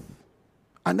work with.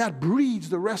 And that breeds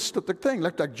the rest of the thing,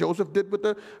 like Joseph did with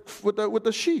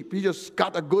the sheep. He just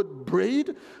got a good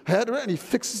breed, and he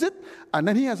fixes it, and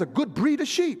then he has a good breed of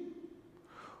sheep.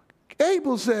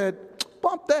 Abel said,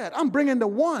 bump that. I'm bringing the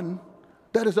one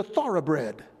that is a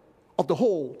thoroughbred of the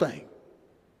whole thing.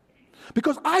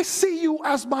 Because I see you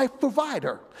as my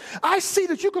provider. I see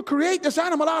that you could create this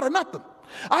animal out of nothing.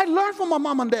 I learned from my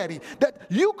mom and daddy that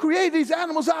you create these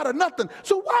animals out of nothing.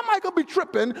 So why am I going to be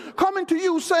tripping, coming to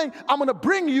you saying, I'm going to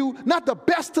bring you not the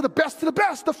best to the best to the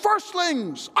best, the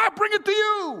firstlings. I bring it to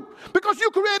you because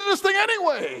you created this thing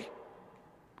anyway.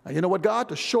 Now, you know what, God?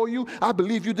 To show you, I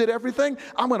believe you did everything.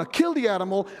 I'm going to kill the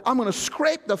animal. I'm going to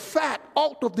scrape the fat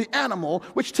out of the animal,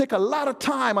 which take a lot of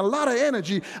time, a lot of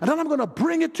energy, and then I'm going to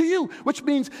bring it to you, which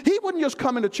means he wouldn't just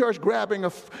come into church grabbing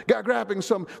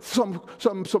some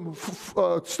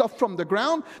stuff from the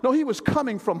ground. No, he was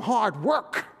coming from hard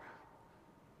work,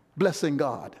 blessing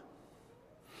God.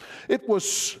 It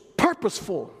was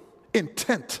purposeful,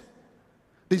 intent,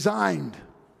 designed.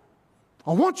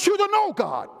 I want you to know,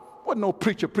 God. Wasn't no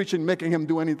preacher preaching, making him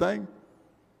do anything.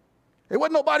 It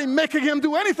wasn't nobody making him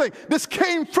do anything. This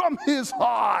came from his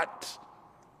heart.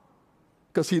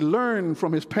 Because he learned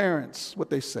from his parents what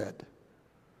they said.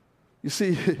 You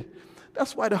see,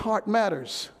 that's why the heart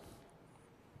matters.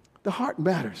 The heart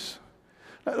matters.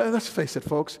 Let's face it,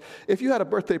 folks. If you had a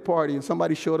birthday party and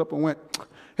somebody showed up and went,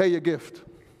 hey, your gift.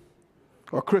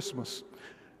 Or Christmas.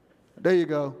 There you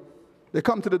go. They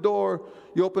come to the door.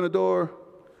 You open the door.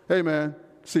 Hey, man.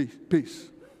 See, peace.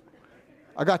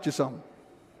 I got you something.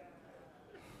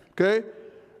 Okay?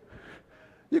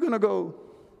 You're going to go,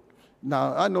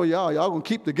 now, I know y'all going to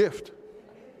keep the gift.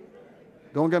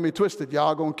 Don't get me twisted.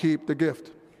 Y'all going to keep the gift.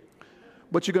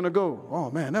 But you're going to go, oh,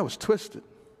 man, that was twisted.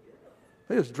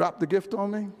 They just dropped the gift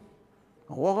on me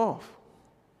and walk off.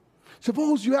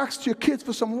 Suppose you asked your kids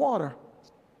for some water.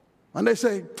 And they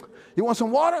say, you want some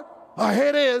water? Oh, here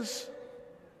it is.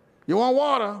 You want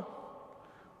water?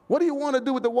 What do you want to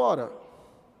do with the water?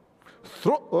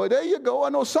 Oh, there you go. I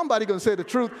know somebody going to say the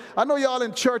truth. I know y'all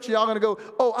in church, y'all going to go,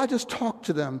 oh, I just talked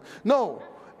to them. No.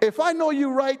 If I know you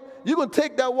right, you're going to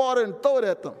take that water and throw it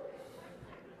at them.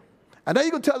 And then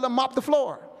you're going to tell them, mop the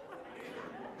floor.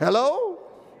 Hello?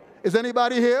 Is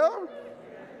anybody here?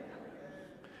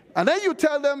 And then you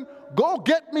tell them, go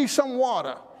get me some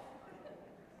water.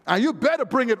 And you better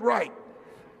bring it right.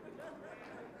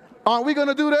 Aren't we going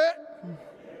to do that?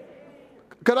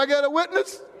 Could I get a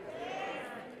witness?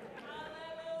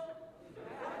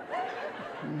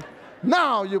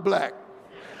 Now you're black.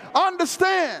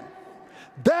 Understand,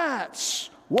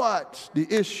 that's what the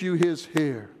issue is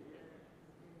here.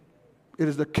 It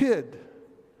is the kid.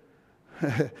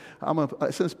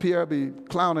 Since Pierre be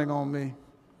clowning on me,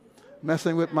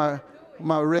 messing with my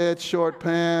red short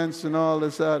pants and all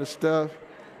this other stuff,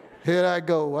 here I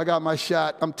go. I got my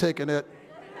shot. I'm taking it.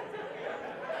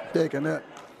 Taking it.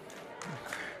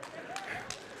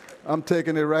 I'm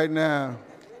taking it right now.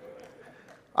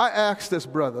 I asked this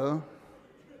brother,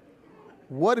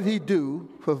 what did he do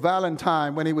for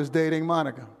Valentine when he was dating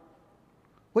Monica?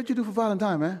 What did you do for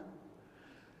Valentine, man?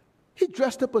 He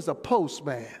dressed up as a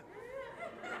postman.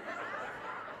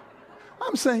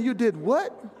 I'm saying, you did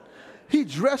what? He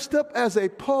dressed up as a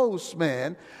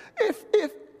postman.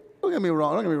 Don't get me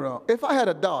wrong. If I had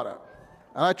a daughter,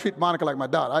 and I treat Monica like my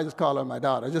daughter, I just call her my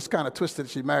daughter. I just kind of twisted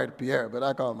she married Pierre, but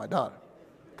I call her my daughter.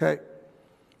 Okay?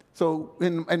 So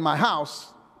in my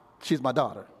house, she's my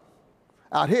daughter.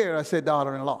 Out here, I say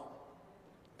daughter-in-law.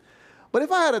 But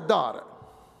if I had a daughter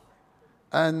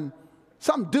and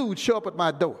some dude show up at my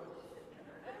door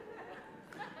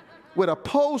with a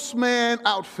postman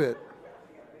outfit,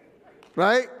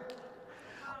 right?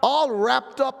 All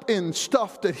wrapped up in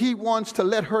stuff that he wants to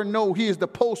let her know he is the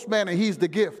postman and he's the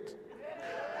gift,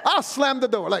 I'll slam the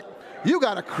door like, you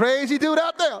got a crazy dude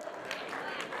out there.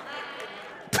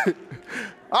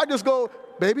 I just go,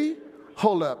 baby,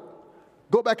 hold up.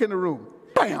 Go back in the room.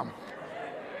 Bam.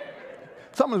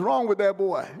 Something's wrong with that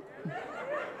boy.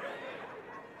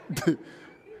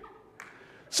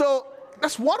 So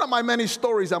that's one of my many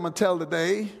stories I'm going to tell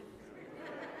today.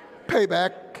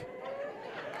 Payback.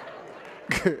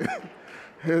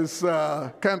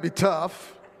 Can be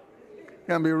tough.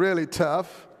 Can be really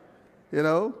tough, you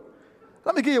know.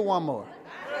 Let me give you one more.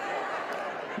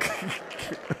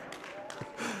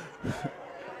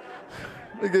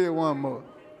 Let me give you one more.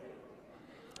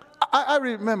 I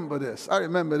remember this.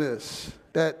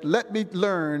 That let me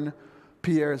learn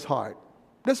Pierre's heart.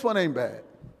 This one ain't bad.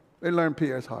 They learned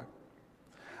Pierre's heart.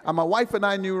 And my wife and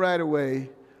I knew right away,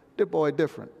 this boy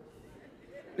different.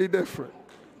 He's different.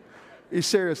 He's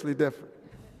seriously different.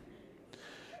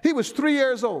 He was 3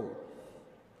 years old,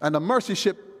 and the Mercy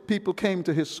Ship people came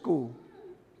to his school.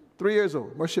 3 years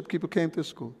old, Mercy Ship people came to his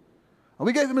school. And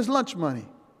we gave him his lunch money.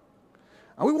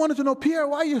 And we wanted to know, Pierre,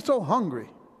 why are you so hungry?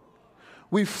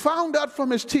 We found out from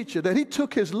his teacher that he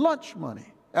took his lunch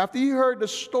money after he heard the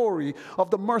story of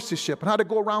the Mercy Ship and how to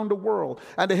go around the world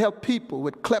and to help people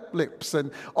with cleft lips and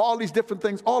all these different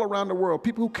things all around the world,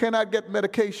 people who cannot get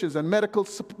medications and medical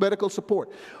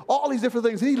support, all these different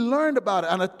things. He learned about it,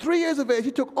 and at 3 years of age,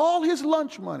 he took all his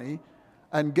lunch money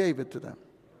and gave it to them.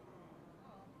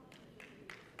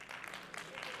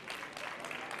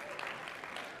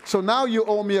 So now you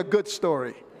owe me a good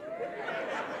story.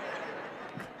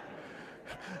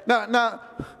 Now,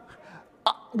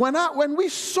 when we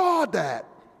saw that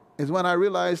is when I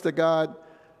realized that God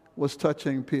was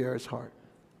touching Pierre's heart.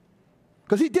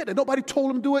 Because he did it. Nobody told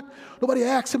him to do it. Nobody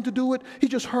asked him to do it. He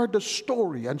just heard the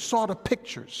story and saw the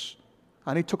pictures.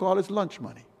 And he took all his lunch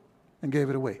money and gave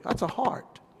it away. That's a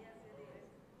heart.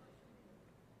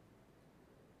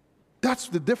 That's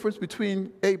the difference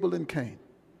between Abel and Cain.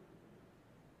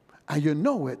 And you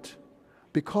know it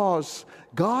because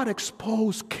God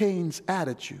exposed Cain's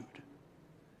attitude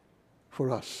for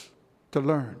us to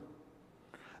learn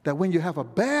that when you have a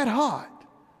bad heart,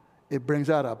 it brings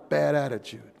out a bad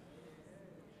attitude.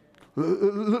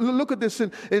 Look at this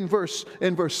in verse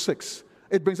 6.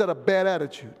 It brings out a bad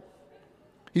attitude.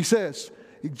 He says,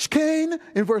 Cain,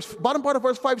 bottom part of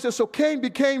verse 5, he says, so Cain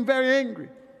became very angry,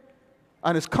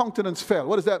 and his countenance fell.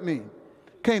 What does that mean?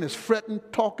 Cain is fretting,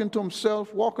 talking to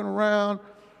himself, walking around,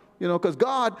 because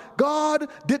God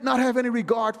did not have any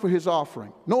regard for his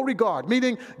offering. No regard.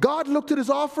 Meaning God looked at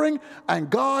his offering and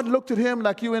God looked at him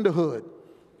like you in the hood.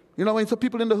 You know when some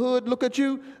people in the hood look at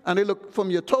you and they look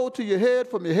from your toe to your head,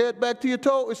 from your head back to your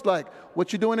toe. It's like,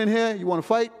 what you doing in here? You want to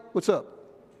fight? What's up?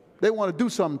 They want to do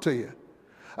something to you.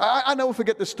 I never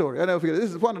forget this story. I never forget it. This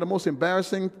is one of the most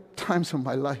embarrassing times of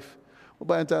my life.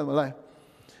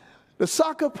 The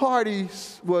soccer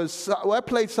parties I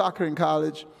played soccer in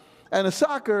college. And the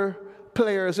soccer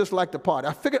players just like to party.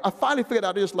 I finally figured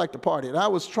out they just like to party. And I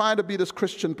was trying to be this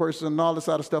Christian person and all this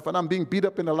other stuff, and I'm being beat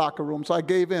up in the locker room, so I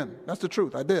gave in. That's the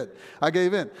truth. I did. I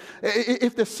gave in.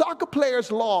 If the soccer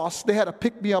players lost, they had a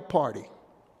pick-me-up party.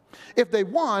 If they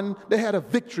won, they had a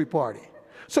victory party.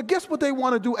 So guess what they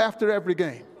want to do after every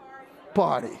game?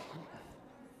 Party.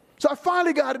 So I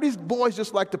finally got it. These boys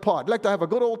just like to party. They like to have a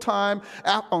good old time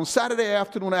on Saturday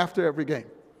afternoon after every game.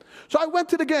 So I went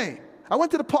to the game. I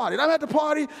went to the party, and I'm at the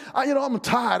party, I'm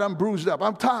tired, I'm bruised up,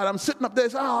 I'm tired, I'm sitting up there,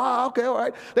 okay, all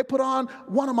right. They put on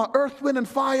one of my Earth, Wind, and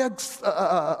Fire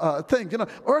things,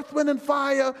 Earth, Wind, and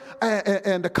Fire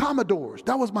and the Commodores.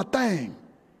 That was my thing.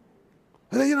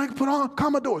 And then, I put on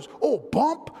Commodores. Oh,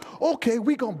 bump? Okay,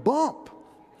 we gonna bump.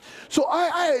 So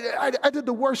I did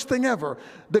the worst thing ever.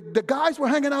 The guys were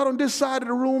hanging out on this side of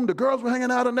the room. The girls were hanging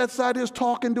out on that side, just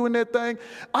talking, doing their thing.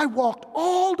 I walked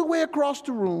all the way across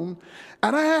the room,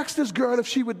 and I asked this girl if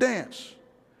she would dance.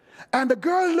 And the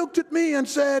girl looked at me and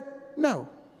said, no.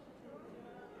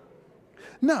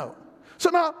 No.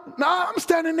 So now I'm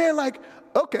standing there like,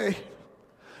 okay,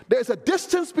 there's a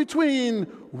distance between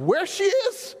where she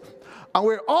is and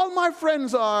where all my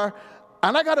friends are,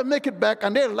 and I got to make it back,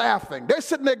 and they're laughing. They're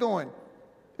sitting there going,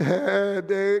 hey,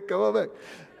 dude, come on back.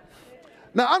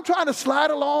 Now, I'm trying to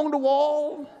slide along the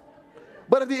wall,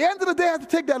 but at the end of the day, I have to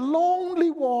take that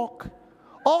lonely walk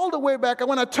all the way back, and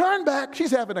when I turn back, she's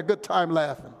having a good time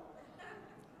laughing.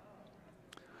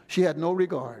 She had no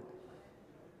regard.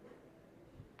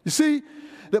 You see,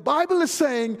 the Bible is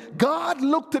saying God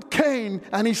looked at Cain,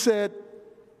 and he said,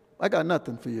 I got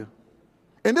nothing for you.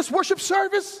 In this worship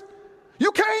service,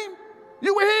 you came.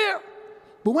 You were here.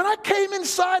 But when I came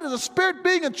inside as a spirit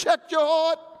being and checked your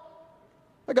heart,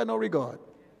 I got no regard.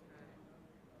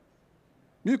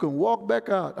 You can walk back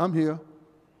out. I'm here.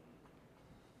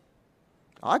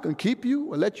 I can keep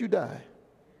you or let you die.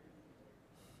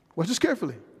 Watch this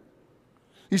carefully.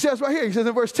 He says right here, he says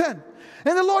in verse 10,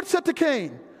 and the Lord said to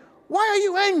Cain, why are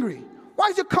you angry? Why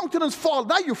is your countenance fallen?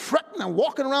 Now you're fretting and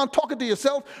walking around talking to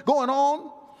yourself, going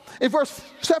on. In verse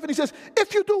 7 he says,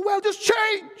 if you do well, just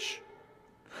change.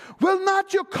 Will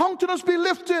not your countenance be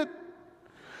lifted?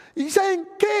 He's saying,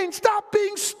 Cain, stop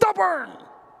being stubborn.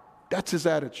 That's his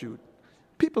attitude.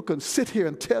 People can sit here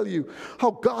and tell you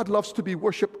how God loves to be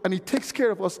worshiped and he takes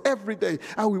care of us every day.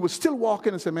 And we would still walk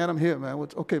in and say, man, I'm here, man.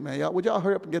 Okay, man, would y'all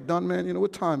hurry up and get done, man? You know,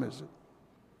 what time is it?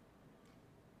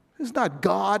 It's not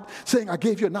God saying, I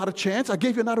gave you another chance. I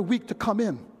gave you another week to come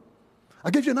in. I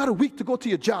gave you another week to go to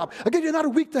your job. I gave you another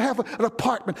week to have an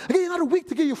apartment. I gave you another week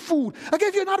to get your food. I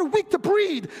gave you another week to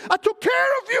breathe. I took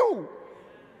care of you.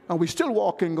 And we still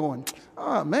walk in going,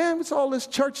 oh, man, what's all this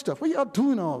church stuff? What y'all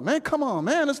doing all? Man, come on,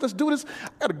 man, let's do this. I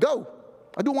got to go.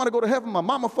 I do want to go to heaven. My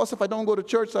mama fuss if I don't go to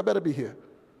church, so I better be here.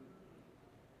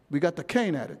 We got the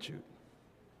Cain attitude,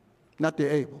 not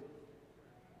the Abel.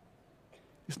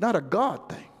 It's not a God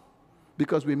thing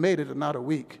because we made it another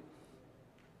week.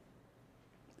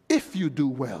 If you do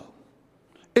well,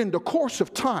 in the course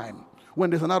of time,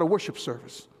 when there's another worship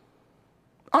service,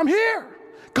 I'm here.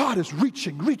 God is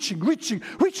reaching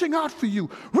out for you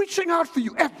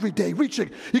every day, reaching.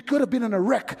 You could have been in a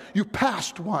wreck. You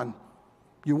passed one.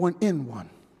 You weren't in one.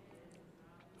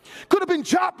 Could have been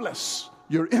jobless.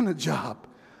 You're in a job,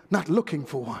 not looking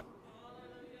for one.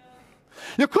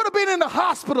 You could have been in the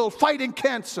hospital fighting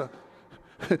cancer.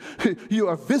 You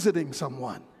are visiting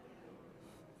someone.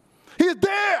 He's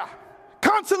there,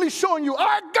 constantly showing you,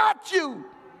 I got you.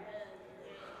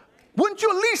 Wouldn't you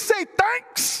at least say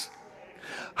thanks?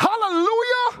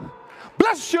 Hallelujah.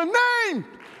 Bless your name.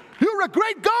 You're a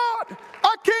great God.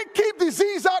 I can't keep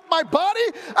disease out my body.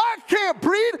 I can't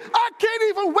breathe. I can't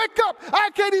even wake up. I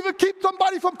can't even keep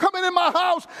somebody from coming in my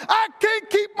house. I can't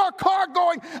keep my car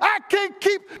going. I can't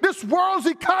keep this world's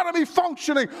economy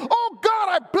functioning. Oh God,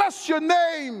 I bless your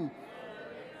name.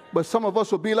 But some of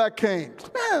us will be like Cain.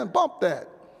 Man, bump that.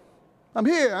 I'm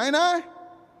here, ain't I?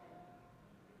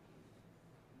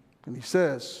 And he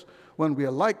says, when we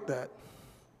are like that,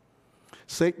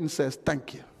 Satan says,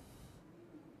 thank you.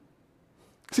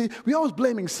 See, we always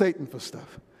blaming Satan for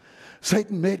stuff.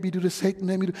 Satan made me do this, Satan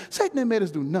made me do. Satan ain't made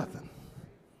us do nothing.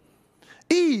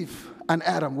 Eve and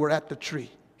Adam were at the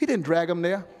tree. He didn't drag them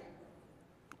there.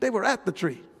 They were at the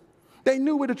tree. They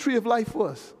knew where the tree of life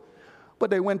was, but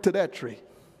they went to that tree.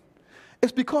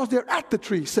 It's because they're at the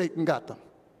tree Satan got them.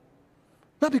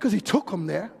 Not because he took them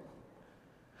there.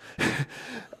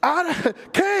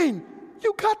 Cain,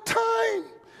 you got time.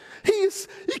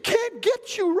 He can't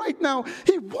get you right now.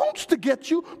 He wants to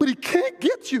get you, but he can't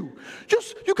get you.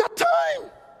 You got time.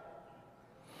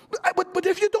 But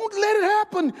if you don't let it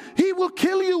happen, he will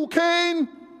kill you, Cain.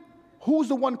 Who's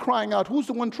the one crying out? Who's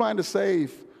the one trying to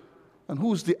save? And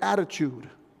whose the attitude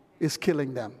is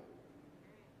killing them?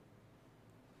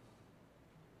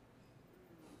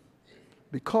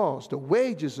 Because the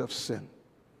wages of sin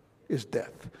is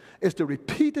death. It's the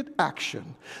repeated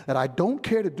action that I don't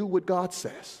care to do what God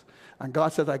says. And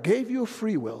God says, I gave you a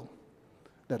free will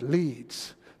that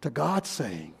leads to God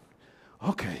saying,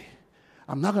 okay,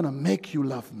 I'm not going to make you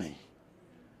love me.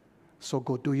 So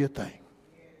go do your thing.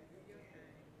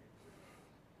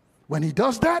 When he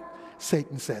does that,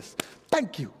 Satan says,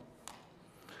 thank you.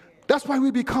 That's why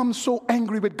we become so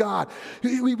angry with God.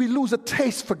 We lose a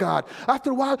taste for God.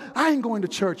 After a while, I ain't going to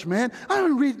church, man. I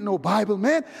ain't reading no Bible,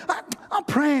 man. I'm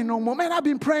praying no more. Man, I've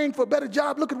been praying for a better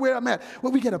job. Look at where I'm at.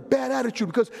 Well, we get a bad attitude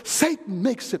because Satan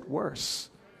makes it worse.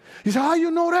 He said, how you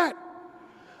know that?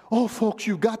 Oh, folks,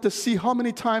 you got to see how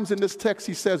many times in this text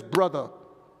he says, brother.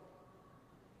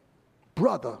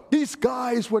 Brother. These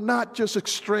guys were not just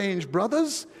estranged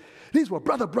brothers. These were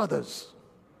brothers.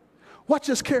 Watch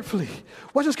this carefully.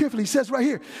 Watch this carefully. He says right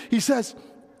here. He says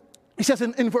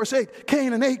in verse 8,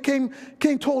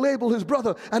 Cain told Abel his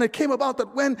brother, and it came about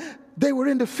that when they were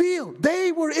in the field,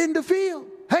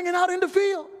 hanging out in the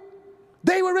field.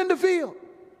 They were in the field.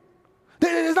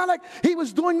 It's not like he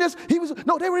was doing this.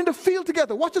 No, they were in the field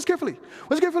together. Watch this carefully. Watch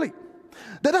this carefully.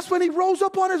 That's when he rose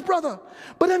up on his brother.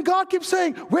 But then God keeps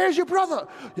saying, where's your brother?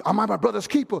 Am I my brother's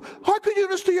keeper? How could you do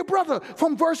this to your brother?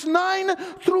 From verse 9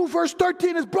 through verse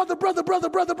 13 is brother,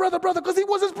 because he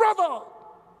was his brother.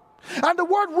 And the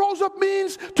word rose up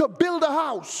means to build a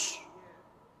house.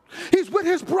 He's with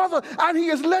his brother and he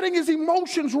is letting his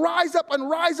emotions rise up and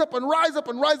rise up and rise up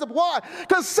and rise up. Why?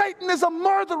 Because Satan is a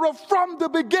murderer from the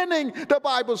beginning, the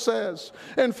Bible says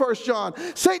in 1 John.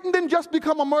 Satan didn't just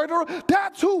become a murderer.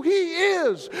 That's who he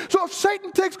is. So if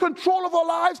Satan takes control of our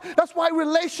lives, that's why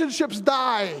relationships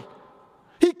die.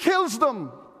 He kills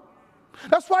them.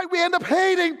 That's why we end up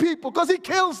hating people, because he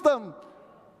kills them.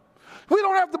 We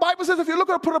don't have, the Bible says if you're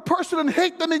looking to put a person and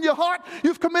hate them in your heart,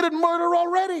 you've committed murder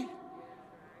already.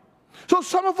 So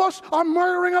some of us are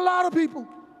murdering a lot of people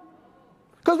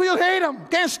because we hate them,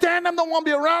 can't stand them, don't want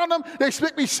to be around them. They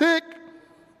make me sick.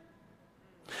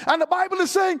 And the Bible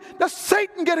is saying that's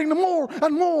Satan getting the more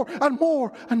and more and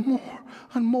more and more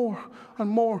and more and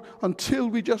more until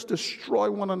we just destroy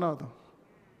one another.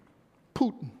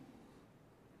 Putin.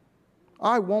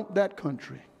 I want that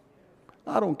country.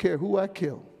 I don't care who I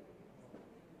kill.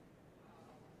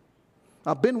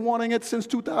 I've been wanting it since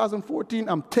 2014.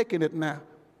 I'm taking it now.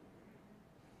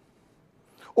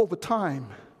 Over time,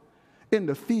 in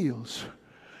the fields,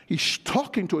 he's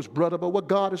talking to his brother about what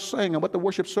God is saying and what the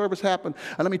worship service happened.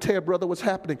 And let me tell you, brother, what's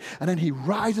happening. And then he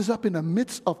rises up in the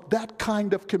midst of that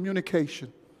kind of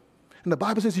communication. And the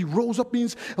Bible says he rose up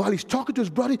means while he's talking to his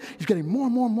brother, he's getting more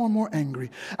and more and more and more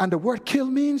angry. And the word kill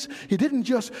means he didn't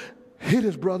just hit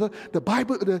his brother. The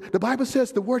Bible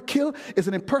says the word kill is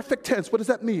an imperfect tense. What does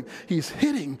that mean? He's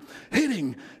hitting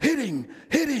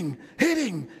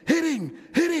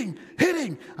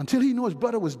until he knew his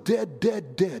brother was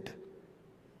dead.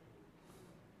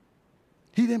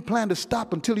 He didn't plan to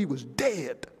stop until he was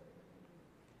dead.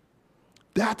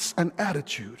 That's an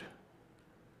attitude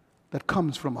that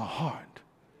comes from a heart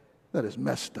that is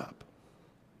messed up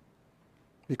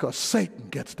because Satan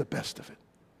gets the best of it.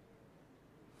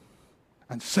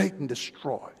 And Satan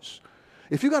destroys.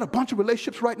 If you got a bunch of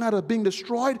relationships right now that are being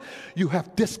destroyed, you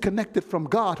have disconnected from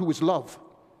God, who is love.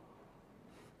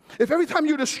 If every time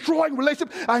you're destroying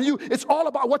relationships and it's all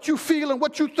about what you feel and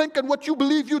what you think and what you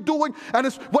believe you're doing, and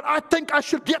it's what I think I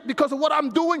should get because of what I'm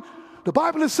doing, the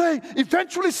Bible is saying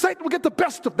eventually Satan will get the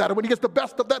best of that. And when he gets the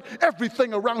best of that,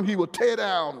 everything around he will tear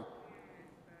down.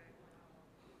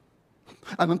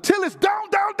 And until it's down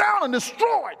and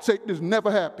destroyed, Satan is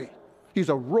never happy. He's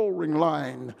a roaring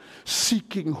lion,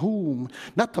 seeking whom?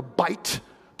 Not to bite,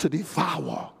 to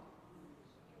devour.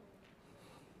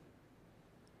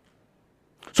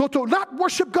 So to not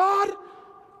worship God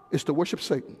is to worship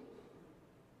Satan.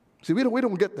 See, we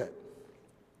don't get that.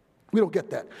 We don't get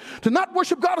that. To not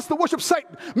worship God is to worship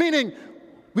Satan. Meaning,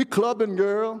 we clubbing,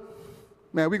 girl.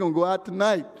 Man, we're going to go out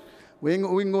tonight. We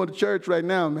can go to church right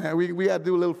now, man. We got to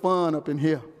do a little fun up in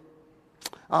here.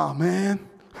 Oh, man.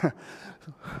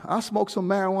 I smoke some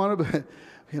marijuana, but,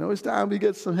 it's time we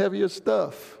get some heavier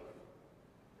stuff.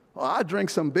 Or I drink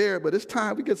some beer, but it's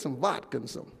time we get some vodka and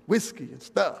some whiskey and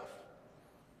stuff.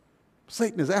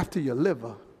 Satan is after your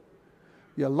liver,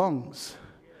 your lungs,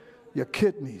 your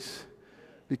kidneys,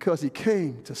 because he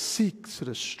came to seek to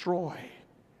destroy.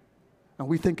 And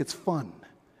we think it's fun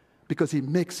because he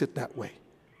makes it that way.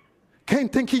 Cain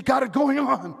think he got it going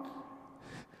on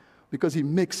because he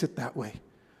makes it that way.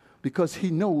 Because he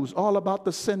knows all about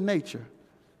the sin nature,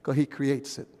 because he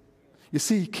creates it. You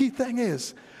see, key thing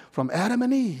is, from Adam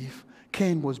and Eve,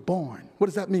 Cain was born. What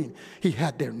does that mean? He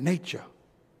had their nature.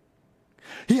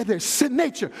 He had their sin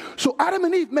nature. So Adam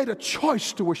and Eve made a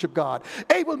choice to worship God.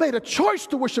 Abel made a choice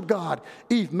to worship God.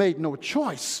 Eve made no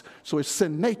choice. So his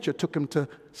sin nature took him to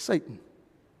Satan.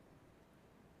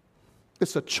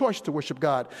 It's a choice to worship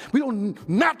God. We don't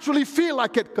naturally feel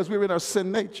like it because we're in our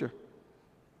sin nature.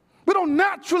 We don't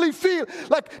naturally feel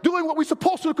like doing what we're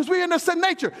supposed to do because we're in our sin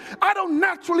nature. I don't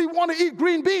naturally want to eat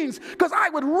green beans because I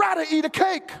would rather eat a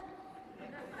cake.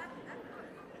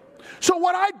 So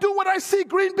what I do when I see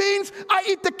green beans, I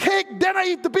eat the cake, then I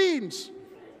eat the beans.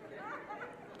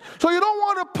 So you don't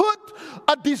want to put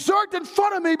a dessert in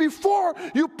front of me before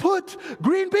you put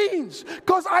green beans,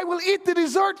 because I will eat the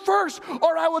dessert first,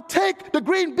 or I will take the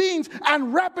green beans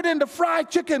and wrap it in the fried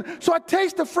chicken. So I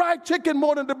taste the fried chicken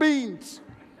more than the beans.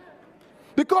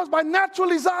 Because my natural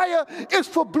desire is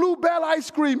for Bluebell ice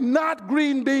cream, not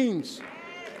green beans.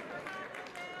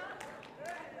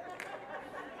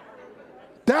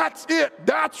 That's it.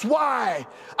 That's why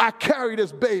I carry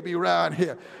this baby around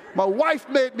here. My wife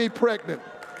made me pregnant.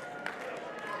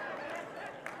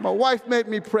 My wife made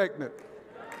me pregnant.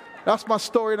 That's my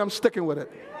story, and I'm sticking with it.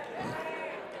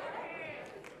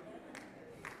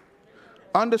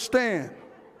 Understand,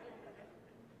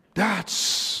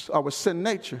 that's our sin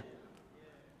nature.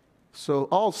 So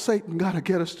all Satan got to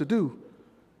get us to do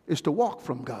is to walk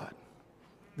from God.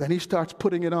 Then he starts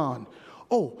putting it on.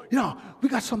 Oh, we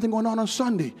got something going on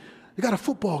Sunday. You got a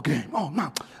football game. Oh,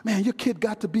 man, your kid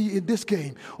got to be in this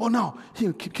game. Oh, no,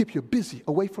 he'll keep you busy,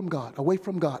 away from God, away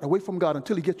from God, away from God,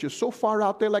 until he gets you so far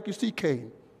out there like you see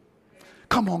Cain.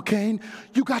 Come on, Cain,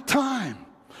 you got time.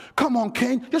 Come on,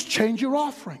 Cain, just change your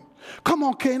offering. Come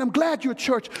on, Cain, I'm glad you're at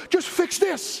church. Just fix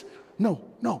this. No.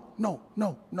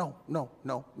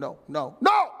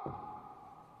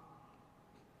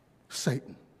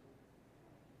 Satan.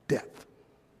 Death.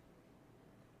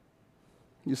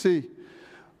 You see,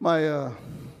 I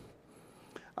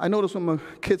I noticed when my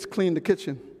kids cleaned the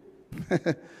kitchen,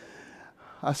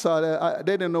 I saw that.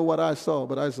 They didn't know what I saw,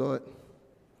 but I saw it.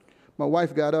 My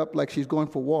wife got up like she's going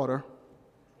for water,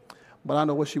 but I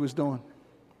know what she was doing.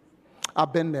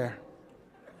 I've been there.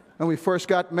 When we first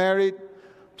got married,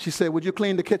 she said, would you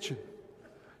clean the kitchen?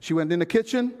 She went in the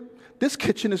kitchen. This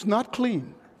kitchen is not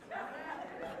clean.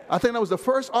 I think that was the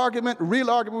first real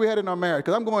argument we had in our marriage,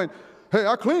 because I'm going, hey,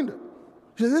 I cleaned it.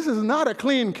 She said, this is not a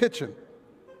clean kitchen.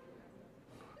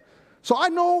 So I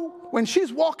know when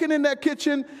she's walking in that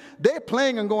kitchen, they're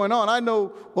playing and going on. I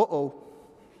know, uh-oh,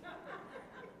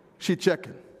 she's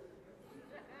checking.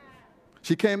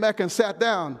 She came back and sat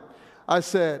down. I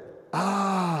said,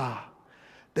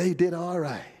 they did all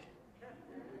right.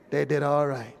 They did all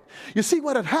right. You see,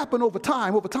 what had happened over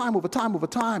time,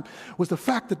 was the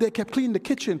fact that they kept cleaning the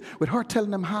kitchen with her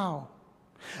telling them how.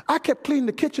 I kept cleaning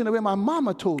the kitchen the way my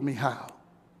mama told me how.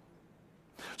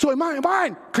 So in my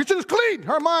mind, kitchen is clean.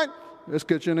 Her mind, this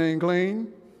kitchen ain't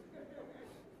clean.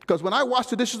 Because when I wash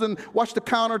the dishes and wash the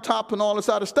countertop and all this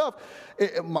other stuff,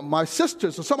 my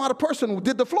sisters or some other person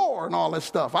did the floor and all this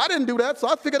stuff. I didn't do that, so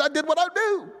I figured I did what I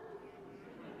do.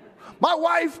 My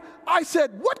wife, I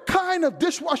said, what kind of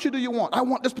dishwasher do you want? I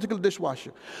want this particular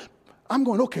dishwasher. I'm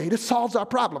going, okay, this solves our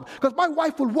problem. Because my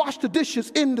wife will wash the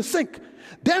dishes in the sink.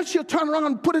 Then she'll turn around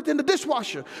and put it in the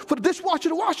dishwasher. For the dishwasher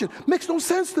to wash it. Makes no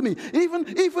sense to me. Even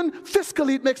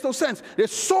fiscally, it makes no sense.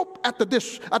 There's soap at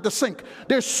the sink.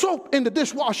 There's soap in the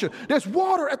dishwasher. There's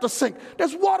water at the sink.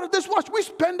 There's water in the dishwasher. We're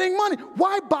spending money.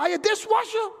 Why buy a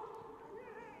dishwasher?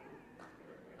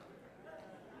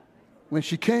 When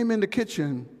she came in the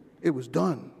kitchen, it was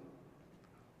done.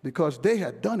 Because they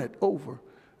had done it over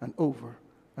and over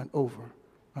and over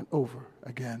and over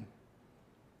again.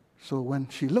 So when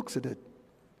she looks at it,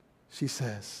 she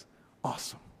says,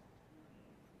 awesome.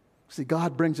 See,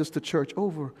 God brings us to church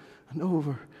over and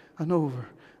over and over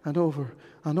and over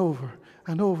and over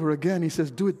and over again. He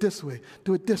says, do it this way,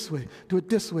 do it this way, do it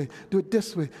this way, do it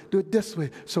this way, do it this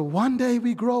way. So one day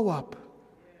we grow up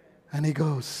and he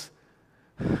goes,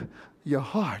 your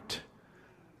heart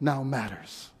now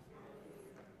matters.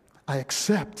 I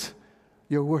accept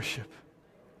your worship.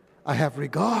 I have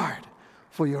regard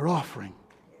for your offering.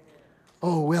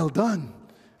 Oh, well done,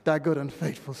 thy good and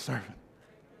faithful servant.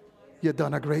 You've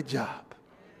done a great job.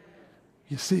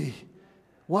 You see,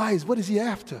 what is he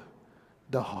after?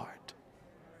 The heart.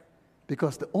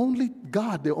 Because the only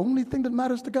thing that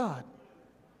matters to God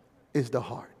is the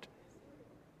heart.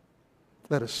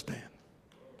 Let us stand.